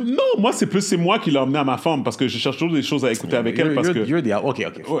 moi, c'est moi qui l'ai emmené à ma femme parce que je cherche toujours des choses à écouter avec elle. OK, de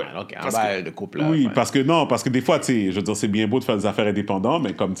couple. Là, oui, parce que des fois, tu sais, je veux dire, c'est bien beau de faire des affaires indépendantes,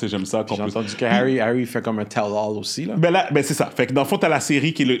 mais comme, tu sais, j'aime ça. J'ai entendu que Harry fait comme un tell-all aussi, là. Ben c'est ça. Fait que dans le fond, t'as la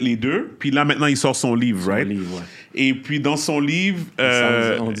série qui est les deux, puis là, maintenant, il sort son livre, right? Et puis, dans son livre...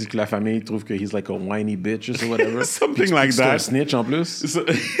 on dit que la famille trouve que he's like a whiny bitch or whatever. Something like that. C'est un snitch, en plus.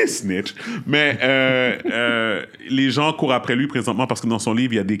 Snitch. Mais les gens courent après lui présentement parce que dans son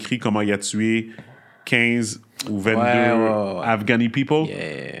livre, il a décrit comment il a tué 15 ou 22 Afghani people.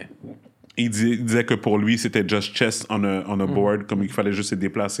 Yeah. Il disait que pour lui, c'était just chess on a board, comme il fallait juste se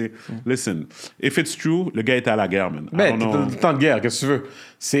déplacer. Listen, if it's true, le gars était à la guerre, man. Ben, t'es temps de guerre, qu'est-ce que tu veux?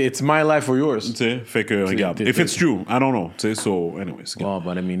 It's my life or yours. Tu sais, fait que, regarde, if it's true, I don't know. Tu sais, so, anyways. Well,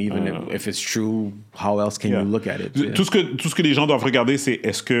 but I mean, even if it's true, how else can you look at it? Tout ce que les gens doivent regarder, c'est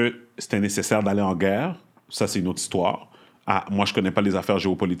est-ce que c'était nécessaire d'aller en guerre? Ça, c'est une autre histoire. Moi, je connais pas les affaires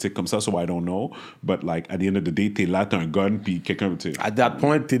géopolitiques comme ça, so I don't know. But, like, at the end of the day, t'es là, t'as un gun, puis quelqu'un... At that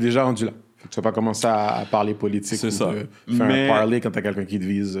point, t'es déjà rendu là. Tu vas pas commencer à parler politique ou faire un parler quand t'as quelqu'un qui te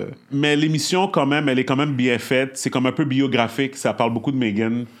vise. Mais l'émission, quand même, elle est quand même bien faite. C'est comme un peu biographique. Ça parle beaucoup de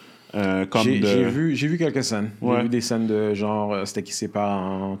Meghan. J'ai vu quelques scènes. J'ai vu des scènes de genre, c'était qui ses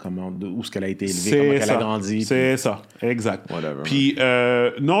parents, où est-ce qu'elle a été élevée, comment elle a grandi. C'est ça, exact. Whatever. Puis,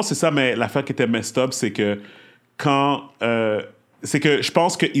 non, c'est ça, mais l'affaire qui était messed up, c'est que c'est que je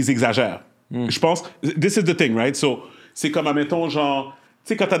pense qu'ils exagèrent. Je pense... This is the thing, right? So, c'est comme, admettons, genre... Tu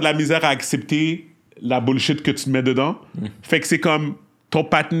sais, quand t'as de la misère à accepter la bullshit que tu te mets dedans, fait que c'est comme ton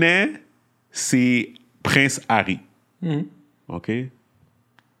partenaire, c'est Prince Harry. OK?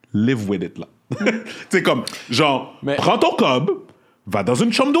 Live with it, là. Tu sais, comme, genre, prends ton cob, va dans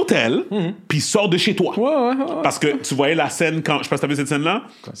une chambre d'hôtel, puis sors de chez toi. Parce que tu voyais la scène, je sais pas si t'as vu cette scène-là,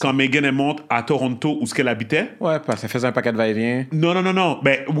 quand Meghan elle monte à Toronto, où ce qu'elle habitait. Ouais, parce qu'elle faisait un paquet de va-et-vient. Non.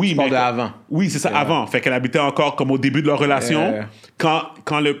 Ben oui, mais... avant. Oui, c'est ça, avant. Fait qu'elle habitait encore comme au début de leur relation.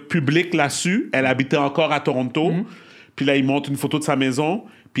 Quand le public l'a su, elle habitait encore à Toronto. Puis là, il montre une photo de sa maison.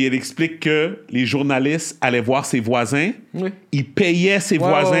 Puis elle explique que les journalistes allaient voir ses voisins. Ils payaient ses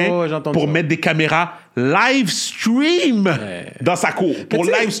voisins pour mettre des caméras live stream dans sa cour. Pour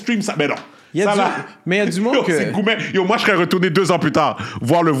live stream ça. Mais non. Mais il y a du monde que... Moi, je serais retourné 2 ans plus tard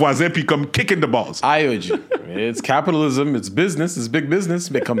voir le voisin puis comme kicking the balls. It's capitalism, it's business, it's big business.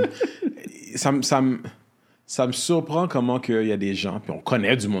 Mais comme... ça me surprend comment qu'il y a des gens, puis on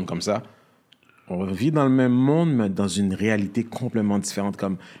connaît du monde comme ça. On vit dans le même monde, mais dans une réalité complètement différente.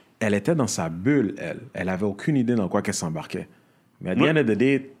 Comme elle était dans sa bulle, elle avait aucune idée dans quoi qu'elle s'embarquait. Mais at the end of the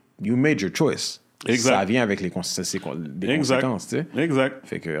day, you made your choice. Exact. Ça vient avec des conséquences, tu sais. Exact.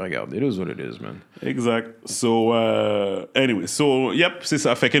 Fait que, regarde, it is what it is, man. Exact. So, anyway, yep, c'est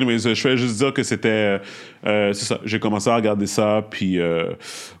ça. Fait que, anyways, je vais juste dire que c'était... c'est ça, j'ai commencé à regarder ça, puis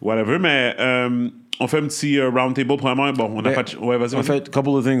whatever, mais... on fait un petit round table, premièrement. Bon, on n'a pas... Ouais, vas-y. On fait a couple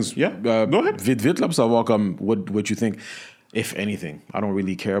of things. Yeah. Go ahead. Vite, là, pour savoir comme what you think. If anything. I don't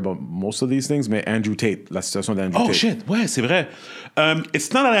really care about most of these things, mais Andrew Tate, la situation d'Andrew Tate. Oh, shit. Ouais, c'est vrai.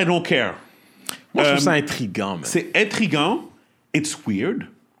 It's not that I don't care. Moi, je trouve ça intriguant, man. C'est intriguant. It's weird.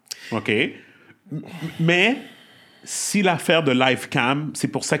 OK? Mais si l'affaire de Livecam, c'est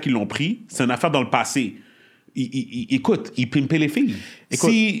pour ça qu'ils l'ont pris, c'est une affaire dans le passé. écoute, il pimpait les filles.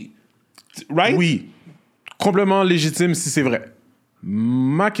 Écoute, right? Oui, complètement légitime si c'est vrai.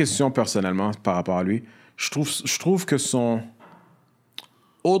 Ma question personnellement par rapport à lui, je trouve que son...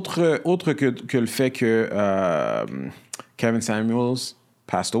 Autre que le fait que Kevin Samuels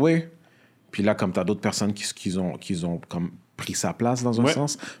passed away, puis là, comme tu as d'autres personnes qui ont comme pris sa place dans un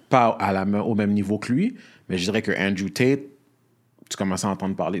sens, pas au même niveau que lui, mais je dirais que Andrew Tate, tu commençais à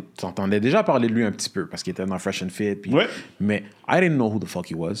entendre parler, tu entendais déjà parler de lui un petit peu parce qu'il était dans Fresh and Fit, puis, mais I didn't know who the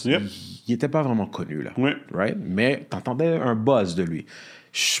fuck he was. Il était pas vraiment connu, là. Right? Mais tu entendais un buzz de lui.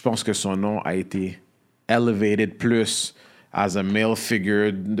 Je pense que son nom a été elevated plus as a male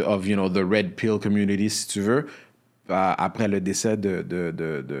figure of, you know, the red pill community, si tu veux, après le décès de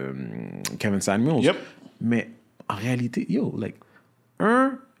Kevin Samuels. Mais en réalité,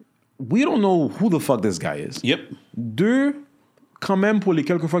 we don't know who the fuck this guy is. Deux, quand même, pour les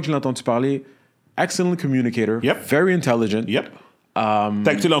quelques fois que je l'ai entendu parler, excellent communicator, very intelligent.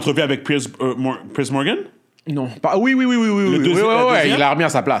 T'as écouté l'entrevue avec Piers Morgan? Non. Oui. Il a remis à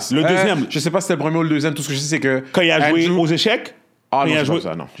sa place. Le deuxième. Je sais pas si c'était le premier ou le deuxième. Tout ce que je sais, c'est que... Quand il a joué aux échecs? Ah non, j'ai pas vu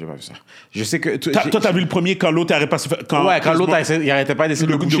ça. Non, j'ai pas vu ça. Je sais que... Toi, t'as vu le premier quand l'autre arrêtait pas... Quand l'autre, il arrêtait pas d'essayer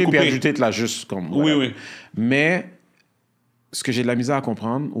de le coucher, puis ajouter là juste comme... Oui. Mais ce que j'ai de la misère à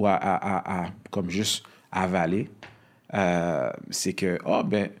comprendre, ou à comme juste avaler, c'est que,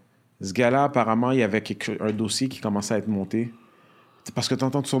 ce gars-là, apparemment, il y avait un dossier qui commençait à être monté. C'est parce que tu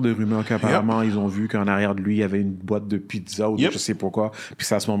entends toutes sortes de rumeurs qu'apparemment, ils ont vu qu'en arrière de lui, il y avait une boîte de pizza ou je sais pourquoi. Puis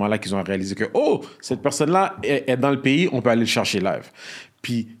c'est à ce moment-là qu'ils ont réalisé que, cette personne-là est dans le pays, on peut aller le chercher live.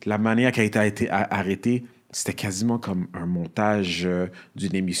 Puis la manière qui a été arrêtée, c'était quasiment comme un montage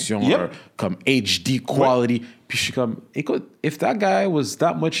d'une émission comme HD quality. Puis je suis comme, écoute, if that guy was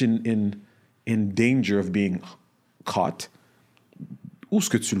that much in danger of being caught, où est-ce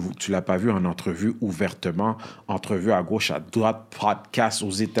que tu l'as pas vu en entrevue ouvertement, entrevue à gauche, à droite, podcast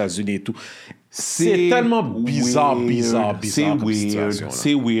aux États-Unis et tout? C'est tellement bizarre.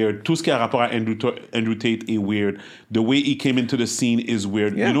 C'est weird. Tout ce qui a rapport à Andrew Tate est weird. The way he came into the scene is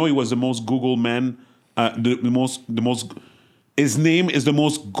weird. You know, he was the most Googled man. His name is the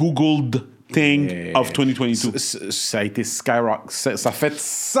most Googled thing of 2022. Ça a été skyrock. Ça fait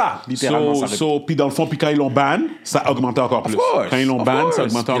ça, littéralement. Puis dans le fond, puis quand ils l'ont ban, ça a augmenté encore plus. Quand ils l'ont ban, ça a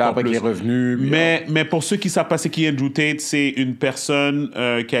augmenté encore plus. Les revenus. Mais pour ceux qui savent pas c'est qui Andrew Tate, c'est une personne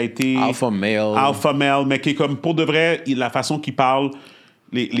qui a été... Alpha male, mais qui est comme, pour de vrai, la façon qu'il parle,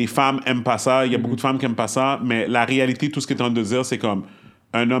 les femmes aiment pas ça. Il y a beaucoup de femmes qui aiment pas ça. Mais la réalité, tout ce qu'il est en train de dire, c'est comme,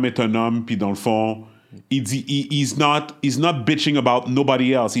 un homme est un homme, puis dans le fond... Il dit, he's not bitching about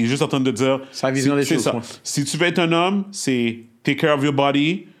nobody else. Il est juste en train de dire... Sa vision des choses. Si tu veux être un homme, c'est take care of your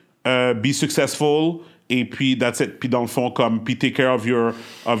body, be successful, et puis that's it. Puis dans le fond, comme, puis take care of your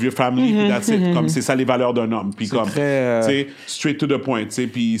family, puis that's it. Comme, c'est ça les valeurs d'un homme. Puis comme, très, tu sais, straight to the point. Tu sais,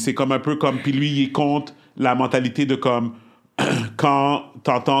 puis c'est comme un peu comme... Puis lui, il est contre la mentalité de comme... Quand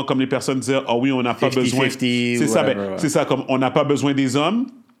t'entends comme les personnes dire « Ah oui, on n'a pas besoin... » C'est ça, c'est ça, comme, on n'a pas besoin des hommes,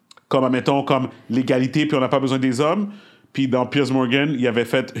 comme, admettons, comme l'égalité, puis on n'a pas besoin des hommes. Puis dans Piers Morgan, il avait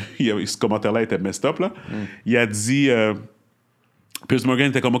fait... ce commentaire-là était messed up, là. Il a dit... Piers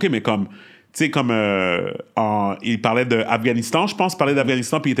Morgan était comme, OK, mais comme... Tu sais, comme... il parlait d'Afghanistan, je pense. Il parlait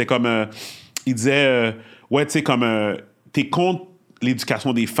d'Afghanistan, puis il était comme... il disait... ouais, tu sais, comme... t'es contre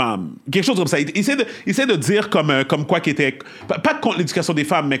l'éducation des femmes. Quelque chose comme ça. Il essaie de dire comme quoi qu'il était... Pas contre l'éducation des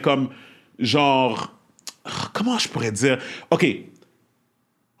femmes, mais comme... Genre... Comment je pourrais dire? OK.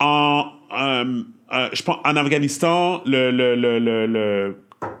 Je pense en Afghanistan, comment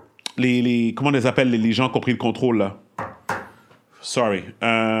on les appelle les gens qui ont pris le contrôle là? Sorry.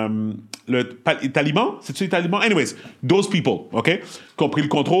 Les talibans? C'est-tu les talibans? Anyways, those people, OK? Qui ont pris le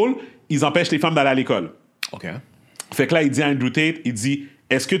contrôle, ils empêchent les femmes d'aller à l'école. OK. Fait que là, il dit à Andrew Tate, il dit,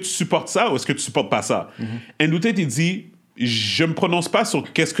 est-ce que tu supportes ça ou est-ce que tu supportes pas ça? Andrew Tate, il dit, je me prononce pas sur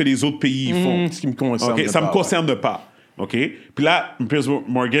qu'est-ce que les autres pays font. Ce qui me concerne okay? Ça me concerne pas. OK? Puis là, Piers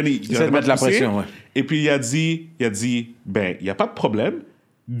Morgan, il essaie de mettre la pression, ouais. Et puis il a dit, ben, il n'y a pas de problème.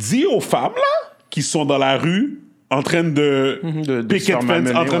 Dis aux femmes, là, qui sont dans la rue, en train de picket fence,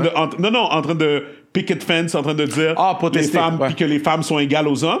 en train de picket fence, en train de dire les femmes, puis que les femmes sont égales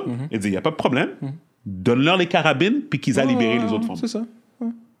aux hommes. Il dit, il n'y a pas de problème. Donne-leur les carabines, puis qu'ils aient libéré les autres femmes. C'est ça.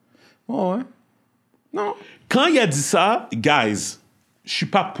 Ouais. Non. Quand il a dit ça, guys, je suis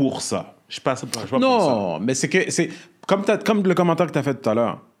pas pour ça. Je suis pas pour ça. Non, mais c'est que... Comme le commentaire que tu as fait tout à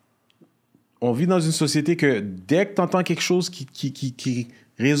l'heure, on vit dans une société que dès que tu entends quelque chose qui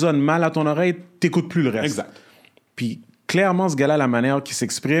résonne mal à ton oreille, tu n'écoutes plus le reste. Exact. Puis clairement, ce gars-là, la manière qu'il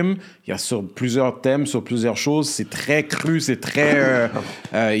s'exprime, il y a sur plusieurs thèmes, sur plusieurs choses, c'est très cru, c'est très...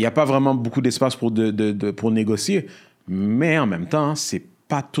 il n'y a pas vraiment beaucoup d'espace pour négocier. Mais en même temps, c'est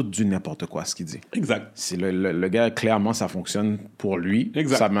pas tout du n'importe quoi, ce qu'il dit. Exact. C'est le gars, clairement, ça fonctionne pour lui,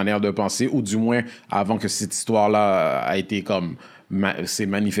 exact. Sa manière de penser, ou du moins, avant que cette histoire-là a été comme... s'est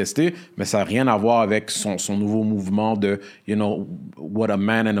manifesté, mais ça n'a rien à voir avec son nouveau mouvement de, you know, what a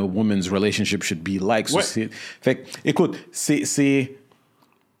man and a woman's relationship should be like. So fait que, écoute,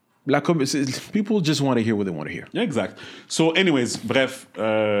 people just want to hear what they want to hear. Exact. So, anyways, bref,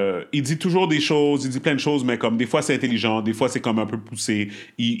 il dit toujours des choses, il dit plein de choses, mais comme des fois c'est intelligent, des fois c'est comme un peu poussé.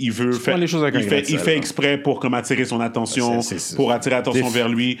 Il veut faire. Il fait exprès pour comme attirer son attention, pour attirer l'attention vers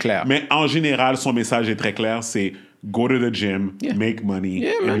lui. Clair. Mais en général, son message est très clair, c'est go to the gym, make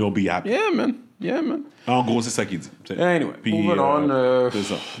money, and you'll be happy. Yeah, man. En gros, c'est ça qu'il dit. Anyway, puis, moving on. c'est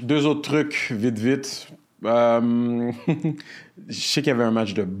ça. Deux autres trucs, vite. Je sais qu'il y avait un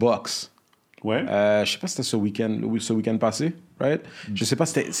match de boxe. Ouais. Je sais pas si c'était ce week-end passé, right? Je sais pas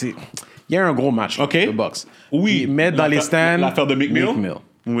si c'était... Il y a un gros match de boxe. Oui. Mais dans les stands... L'affaire de Mick Mill?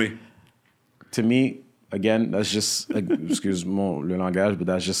 Oui. To me... Again, that's just, excuse-moi le langage, but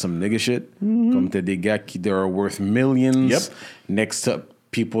that's just some nigga shit. Comme t'as des gars qui are worth millions next to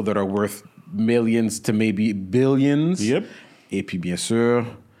people that are worth millions to maybe billions. Et puis, bien sûr,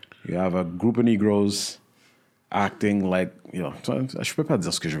 you have a group of Negroes acting like, you know, je peux pas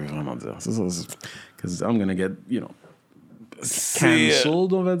dire ce que je veux vraiment dire. Because I'm gonna get, you know,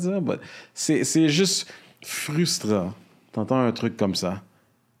 cancelled, on va dire. But c'est juste frustrant. T'entends un truc comme ça.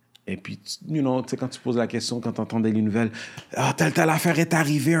 Et puis, you know, tu sais, quand tu poses la question, quand tu entendais les nouvelles, telle affaire est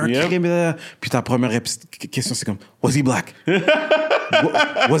arrivée, un crime. Puis ta première question, c'est comme, was he black?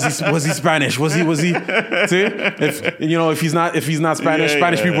 was he Spanish? Was he? Tu sais, if he's not Spanish,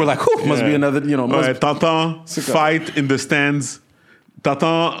 Spanish people are like, must be another, you know. T'entends fight in the stands.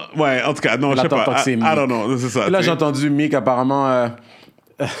 T'entends, en tout cas, non, je sais pas. I don't know, c'est ça. Et là, j'ai entendu Mick apparemment,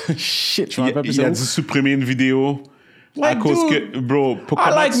 shit, je me rappelle plus. Il a dû supprimer une vidéo. Like, à cause dude, que, bro, I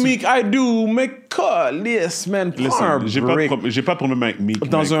like Meek, I do, mais calisse, man. Listen, j'ai pas de problème avec Meek.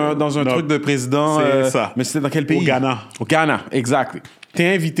 Dans un truc de président. C'est ça. Mais c'était dans quel pays? Au Ghana. Au Ghana, exact.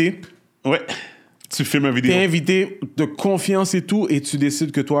 T'es invité. Ouais. Tu filmes une vidéo. T'es invité de confiance et tout, et tu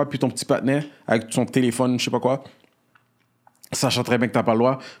décides que toi, puis ton petit partenaire, avec son téléphone, je sais pas quoi, sachant très bien que t'as pas le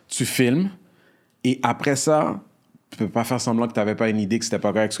droit, tu filmes, et après ça, tu peux pas faire semblant que tu n'avais pas une idée que c'était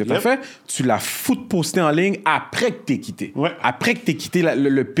pas correct ce que tu as fait. Tu l'as posté en ligne après que tu es quitté. Après que tu es quitté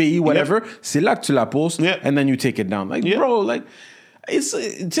le pays, whatever. C'est là que tu la postes. And then you take it down. Like, bro, like, tu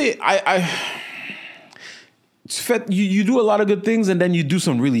sais, you do a lot of good things and then you do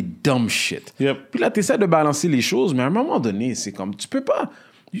some really dumb shit. Puis là, tu essaies de balancer les choses, mais à un moment donné, c'est comme, tu peux pas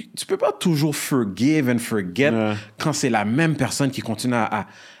toujours forgive and forget quand c'est la même personne qui continue à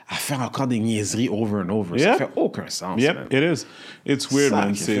faire encore des niaiseries over and over. Ça fait aucun sens. It is. It's weird,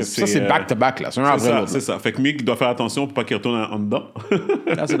 man. Ça, c'est back-to-back, là. C'est un après l'autre. C'est ça. Fait que Mick doit faire attention pour pas qu'il retourne en dedans.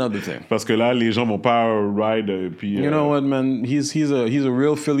 That's another thing. Parce que là, les gens vont pas ride. Puis, you know what, man? He's a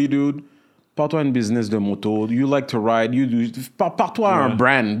real Philly dude. Pars-toi une business de moto. You like to ride. Pars-toi un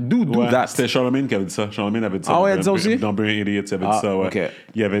brand. Do that. C'était Charlemagne qui avait dit ça. Charlemagne avait dit ça. Ah ouais, il a dit ça aussi? Dans Brilliant Idiots, il avait dit ça, ouais. Okay.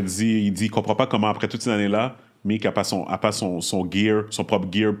 Il dit, il comprend pas comment, après toutes ces années-là, Mick a pas son gear, son propre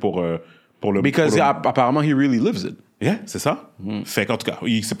gear pour le... Because apparemment, he really lives it. Yeah, c'est ça. Fait qu'en tout cas,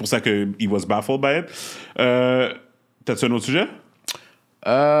 c'est pour ça que he was baffled by it. T'as-tu un autre sujet?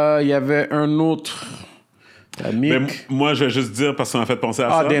 Il y avait un autre... Ben, moi, je vais juste dire, parce que ça m'a fait penser à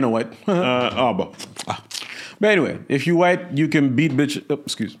ça. Dana White. Bon. But anyway, if you white, you can beat bitch... Oh,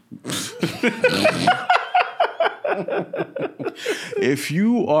 excuse. If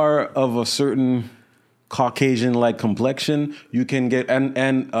you are of a certain Caucasian-like complexion, you can get...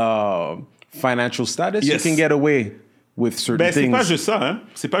 And financial status, you can get away with certain things. C'est pas juste ça, hein.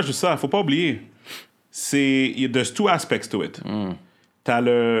 C'est pas juste ça. Faut pas oublier. There's two aspects to it. T'as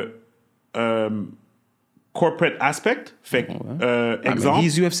le... corporate aspect. Fait que, exemple...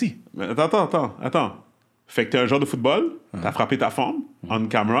 he's UFC. Attends. Fait que t'es un joueur de football, t'as frappé ta femme, on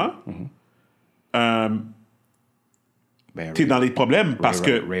camera, t'es dans les problèmes parce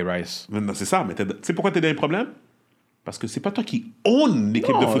que... Ray Rice. Non, c'est ça, mais tu sais pourquoi t'es dans les problèmes? Parce que c'est pas toi qui own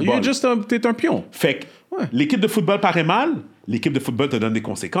l'équipe de football. T'es un pion. Fait que l'équipe de football paraît mal, l'équipe de football te donne des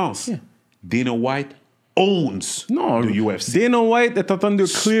conséquences. Yeah. Dana White owns the UFC. Dana White est en train de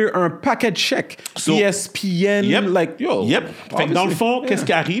clear un paquet de chèques. ESPN, Fait que dans le fond, qu'est-ce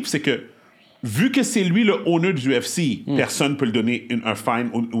qui arrive, c'est que vu que c'est lui le owner du UFC, personne ne peut lui donner un fine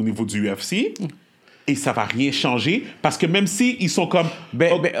au niveau du UFC et ça va rien changer parce que même si ils sont comme...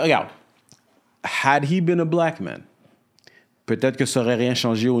 regarde, had he been a black man, peut-être que ça aurait rien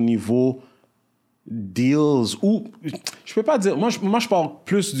changé au niveau deals ou je peux pas dire. Moi, je parle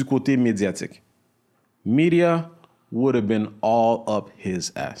plus du côté médiatique. Media would have been all up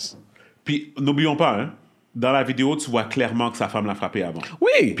his ass. Puis, n'oublions pas, hein, dans la vidéo, tu vois clairement que sa femme l'a frappé avant.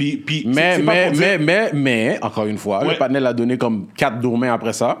 Oui. Puis mais, encore une fois, Ouais. le panel a donné comme 4 domaines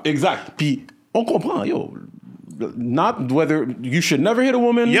après ça. Exact. Puis, on comprend, yo. Not whether you should never hit a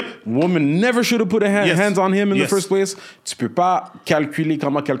woman. Yep. Woman never should have put Yes. hands on him in Yes. the first place. Tu peux pas calculer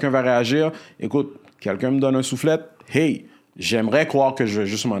comment quelqu'un va réagir. Écoute, quelqu'un me donne un soufflet. Hey, j'aimerais croire que je vais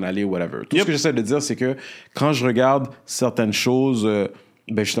juste m'en aller, whatever. Tout ce que j'essaie de dire, c'est que quand je regarde certaines choses,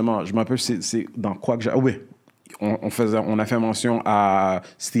 ben justement, je m'appelle, c'est dans quoi que j'ai. Ah oui, on a fait mention à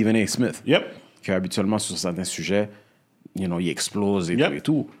Stephen A. Smith. Yep. Qui habituellement, sur certains sujets, il explose et Yep. tout et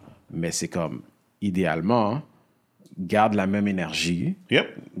tout. Mais c'est comme, idéalement, garde la même énergie, Yep.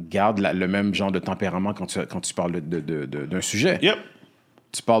 garde le même genre de tempérament quand tu parles d'un sujet. Yep.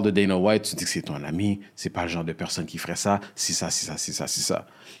 Tu parles de Dana White, tu dis que c'est ton ami, c'est pas le genre de personne qui ferait ça, si ça.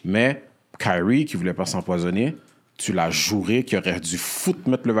 Mais Kyrie, qui voulait pas s'empoisonner, tu l'as juré qu'il aurait dû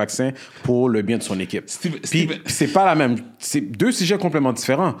mettre le vaccin pour le bien de son équipe. Puis c'est pas la même. C'est 2 sujets complètement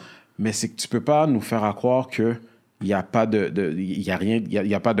différents, mais c'est que tu peux pas nous faire croire que il y a pas il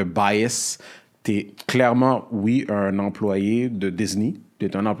y a pas de bias. T'es clairement, oui, un employé de Disney,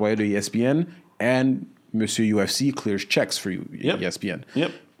 t'es un employé de ESPN, and Monsieur UFC clears checks for you, ESPN.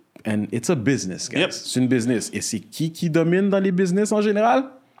 Yep. And it's a business, guys. Yep. C'est une business. Et c'est qui domine dans les business en général?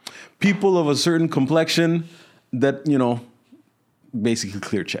 People of a certain complexion that, basically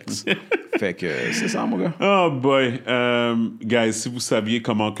clear checks. Fait que c'est ça, mon gars. Oh boy. Guys, si vous saviez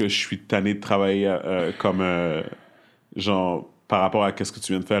comment que je suis tanné de travailler comme, genre, par rapport à qu'est-ce que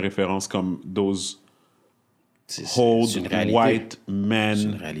tu viens de faire référence comme those old une réalité. white men C'est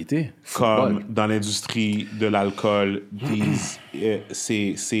une réalité. comme Football. dans l'industrie de l'alcool,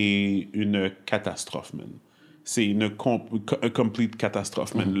 c'est une catastrophe, man. C'est une complete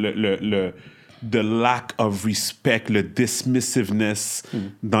catastrophe, man. The lack of respect, le dismissiveness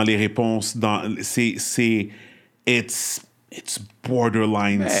dans les réponses, it's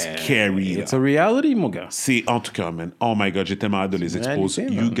borderline scary. It's a reality, mon gars. C'est, en tout cas, man. Oh my God, j'ai tellement hâte de les une exposer.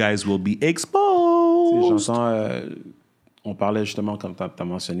 réalité, You man. guys will be exposed. J'entends, on parlait justement, comme tu as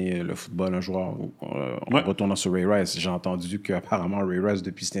mentionné le football un jour, en retournant sur Ray Rice, j'ai entendu qu'apparemment Ray Rice,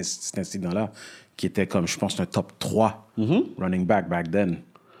 depuis cet incident-là, qui était comme, je pense, un top 3 running back then.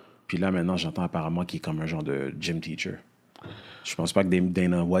 Puis là, maintenant, j'entends apparemment qu'il est comme un genre de gym teacher. Je pense pas que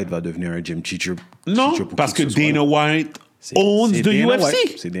Dana White va devenir un gym teacher. Non, parce que Dana White owns the Dana UFC.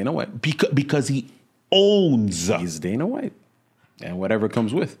 White. C'est Dana White. Because he owns. He's Dana White. And whatever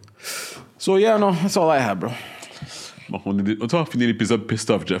comes with. So, yeah, no, that's all I have, bro. Bon, on va finir l'épisode pissed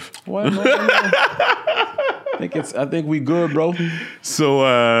off, Jeff. Ouais, non. I think we good, bro. So,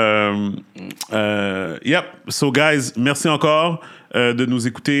 yep. So, guys, merci encore de nous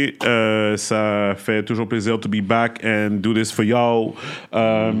écouter. Ça fait toujours plaisir to be back and do this for y'all.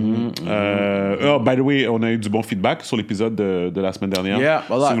 Oh, by the way, on a eu du bon feedback sur l'épisode de la semaine dernière. Yeah,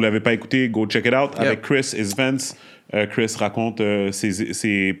 voilà. Si vous ne l'avez pas écouté, go check it out. Yep. Avec Chris et Vance. Chris raconte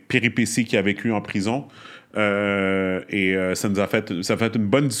ses péripéties qu'il a vécues en prison. Ça nous a fait une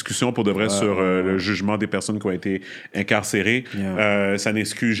bonne discussion pour de vrai sur le jugement des personnes qui ont été incarcérées. Yeah. Ça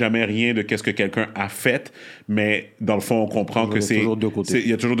n'excuse jamais rien de qu'est-ce que quelqu'un a fait, mais dans le fond, on comprend que c'est... Il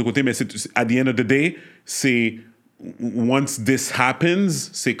y a toujours deux côtés, mais at the end of the day, c'est... Once this happens,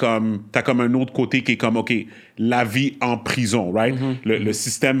 c'est comme... T'as comme un autre côté qui est comme, OK, la vie en prison, right? Le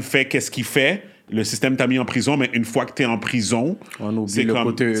système fait qu'est-ce qu'il fait. Le système t'a mis en prison, mais une fois que t'es en prison... On oublie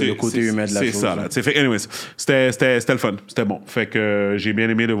le côté humain de la chose. C'est ça, là. Fait, anyways, c'était le fun. C'était bon. Fait que j'ai bien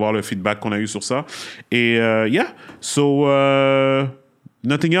aimé de voir le feedback qu'on a eu sur ça. Et, yeah. So,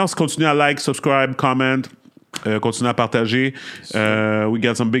 nothing else. Continuez à like, subscribe, comment. Continuez à partager. We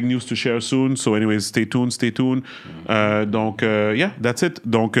got some big news to share soon. So, anyways, stay tuned. Donc, yeah, that's it.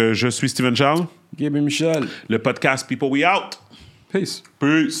 Donc, je suis Steven Charles. Gabe et Michel. Le podcast People We Out. Peace.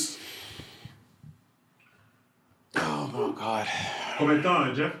 Peace. Oh, my God. Combien de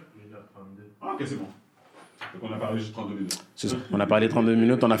temps, Jeff? 1h32. Ah, OK, c'est bon. Donc, on a parlé juste 32 minutes. C'est ça. On a parlé 32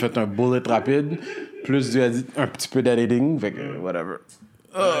 minutes, on a fait un bullet rapide, plus un petit peu d'editing, fait que whatever.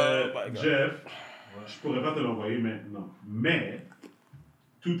 Jeff, je pourrais pas te l'envoyer maintenant. Mais,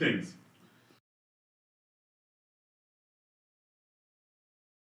 two things.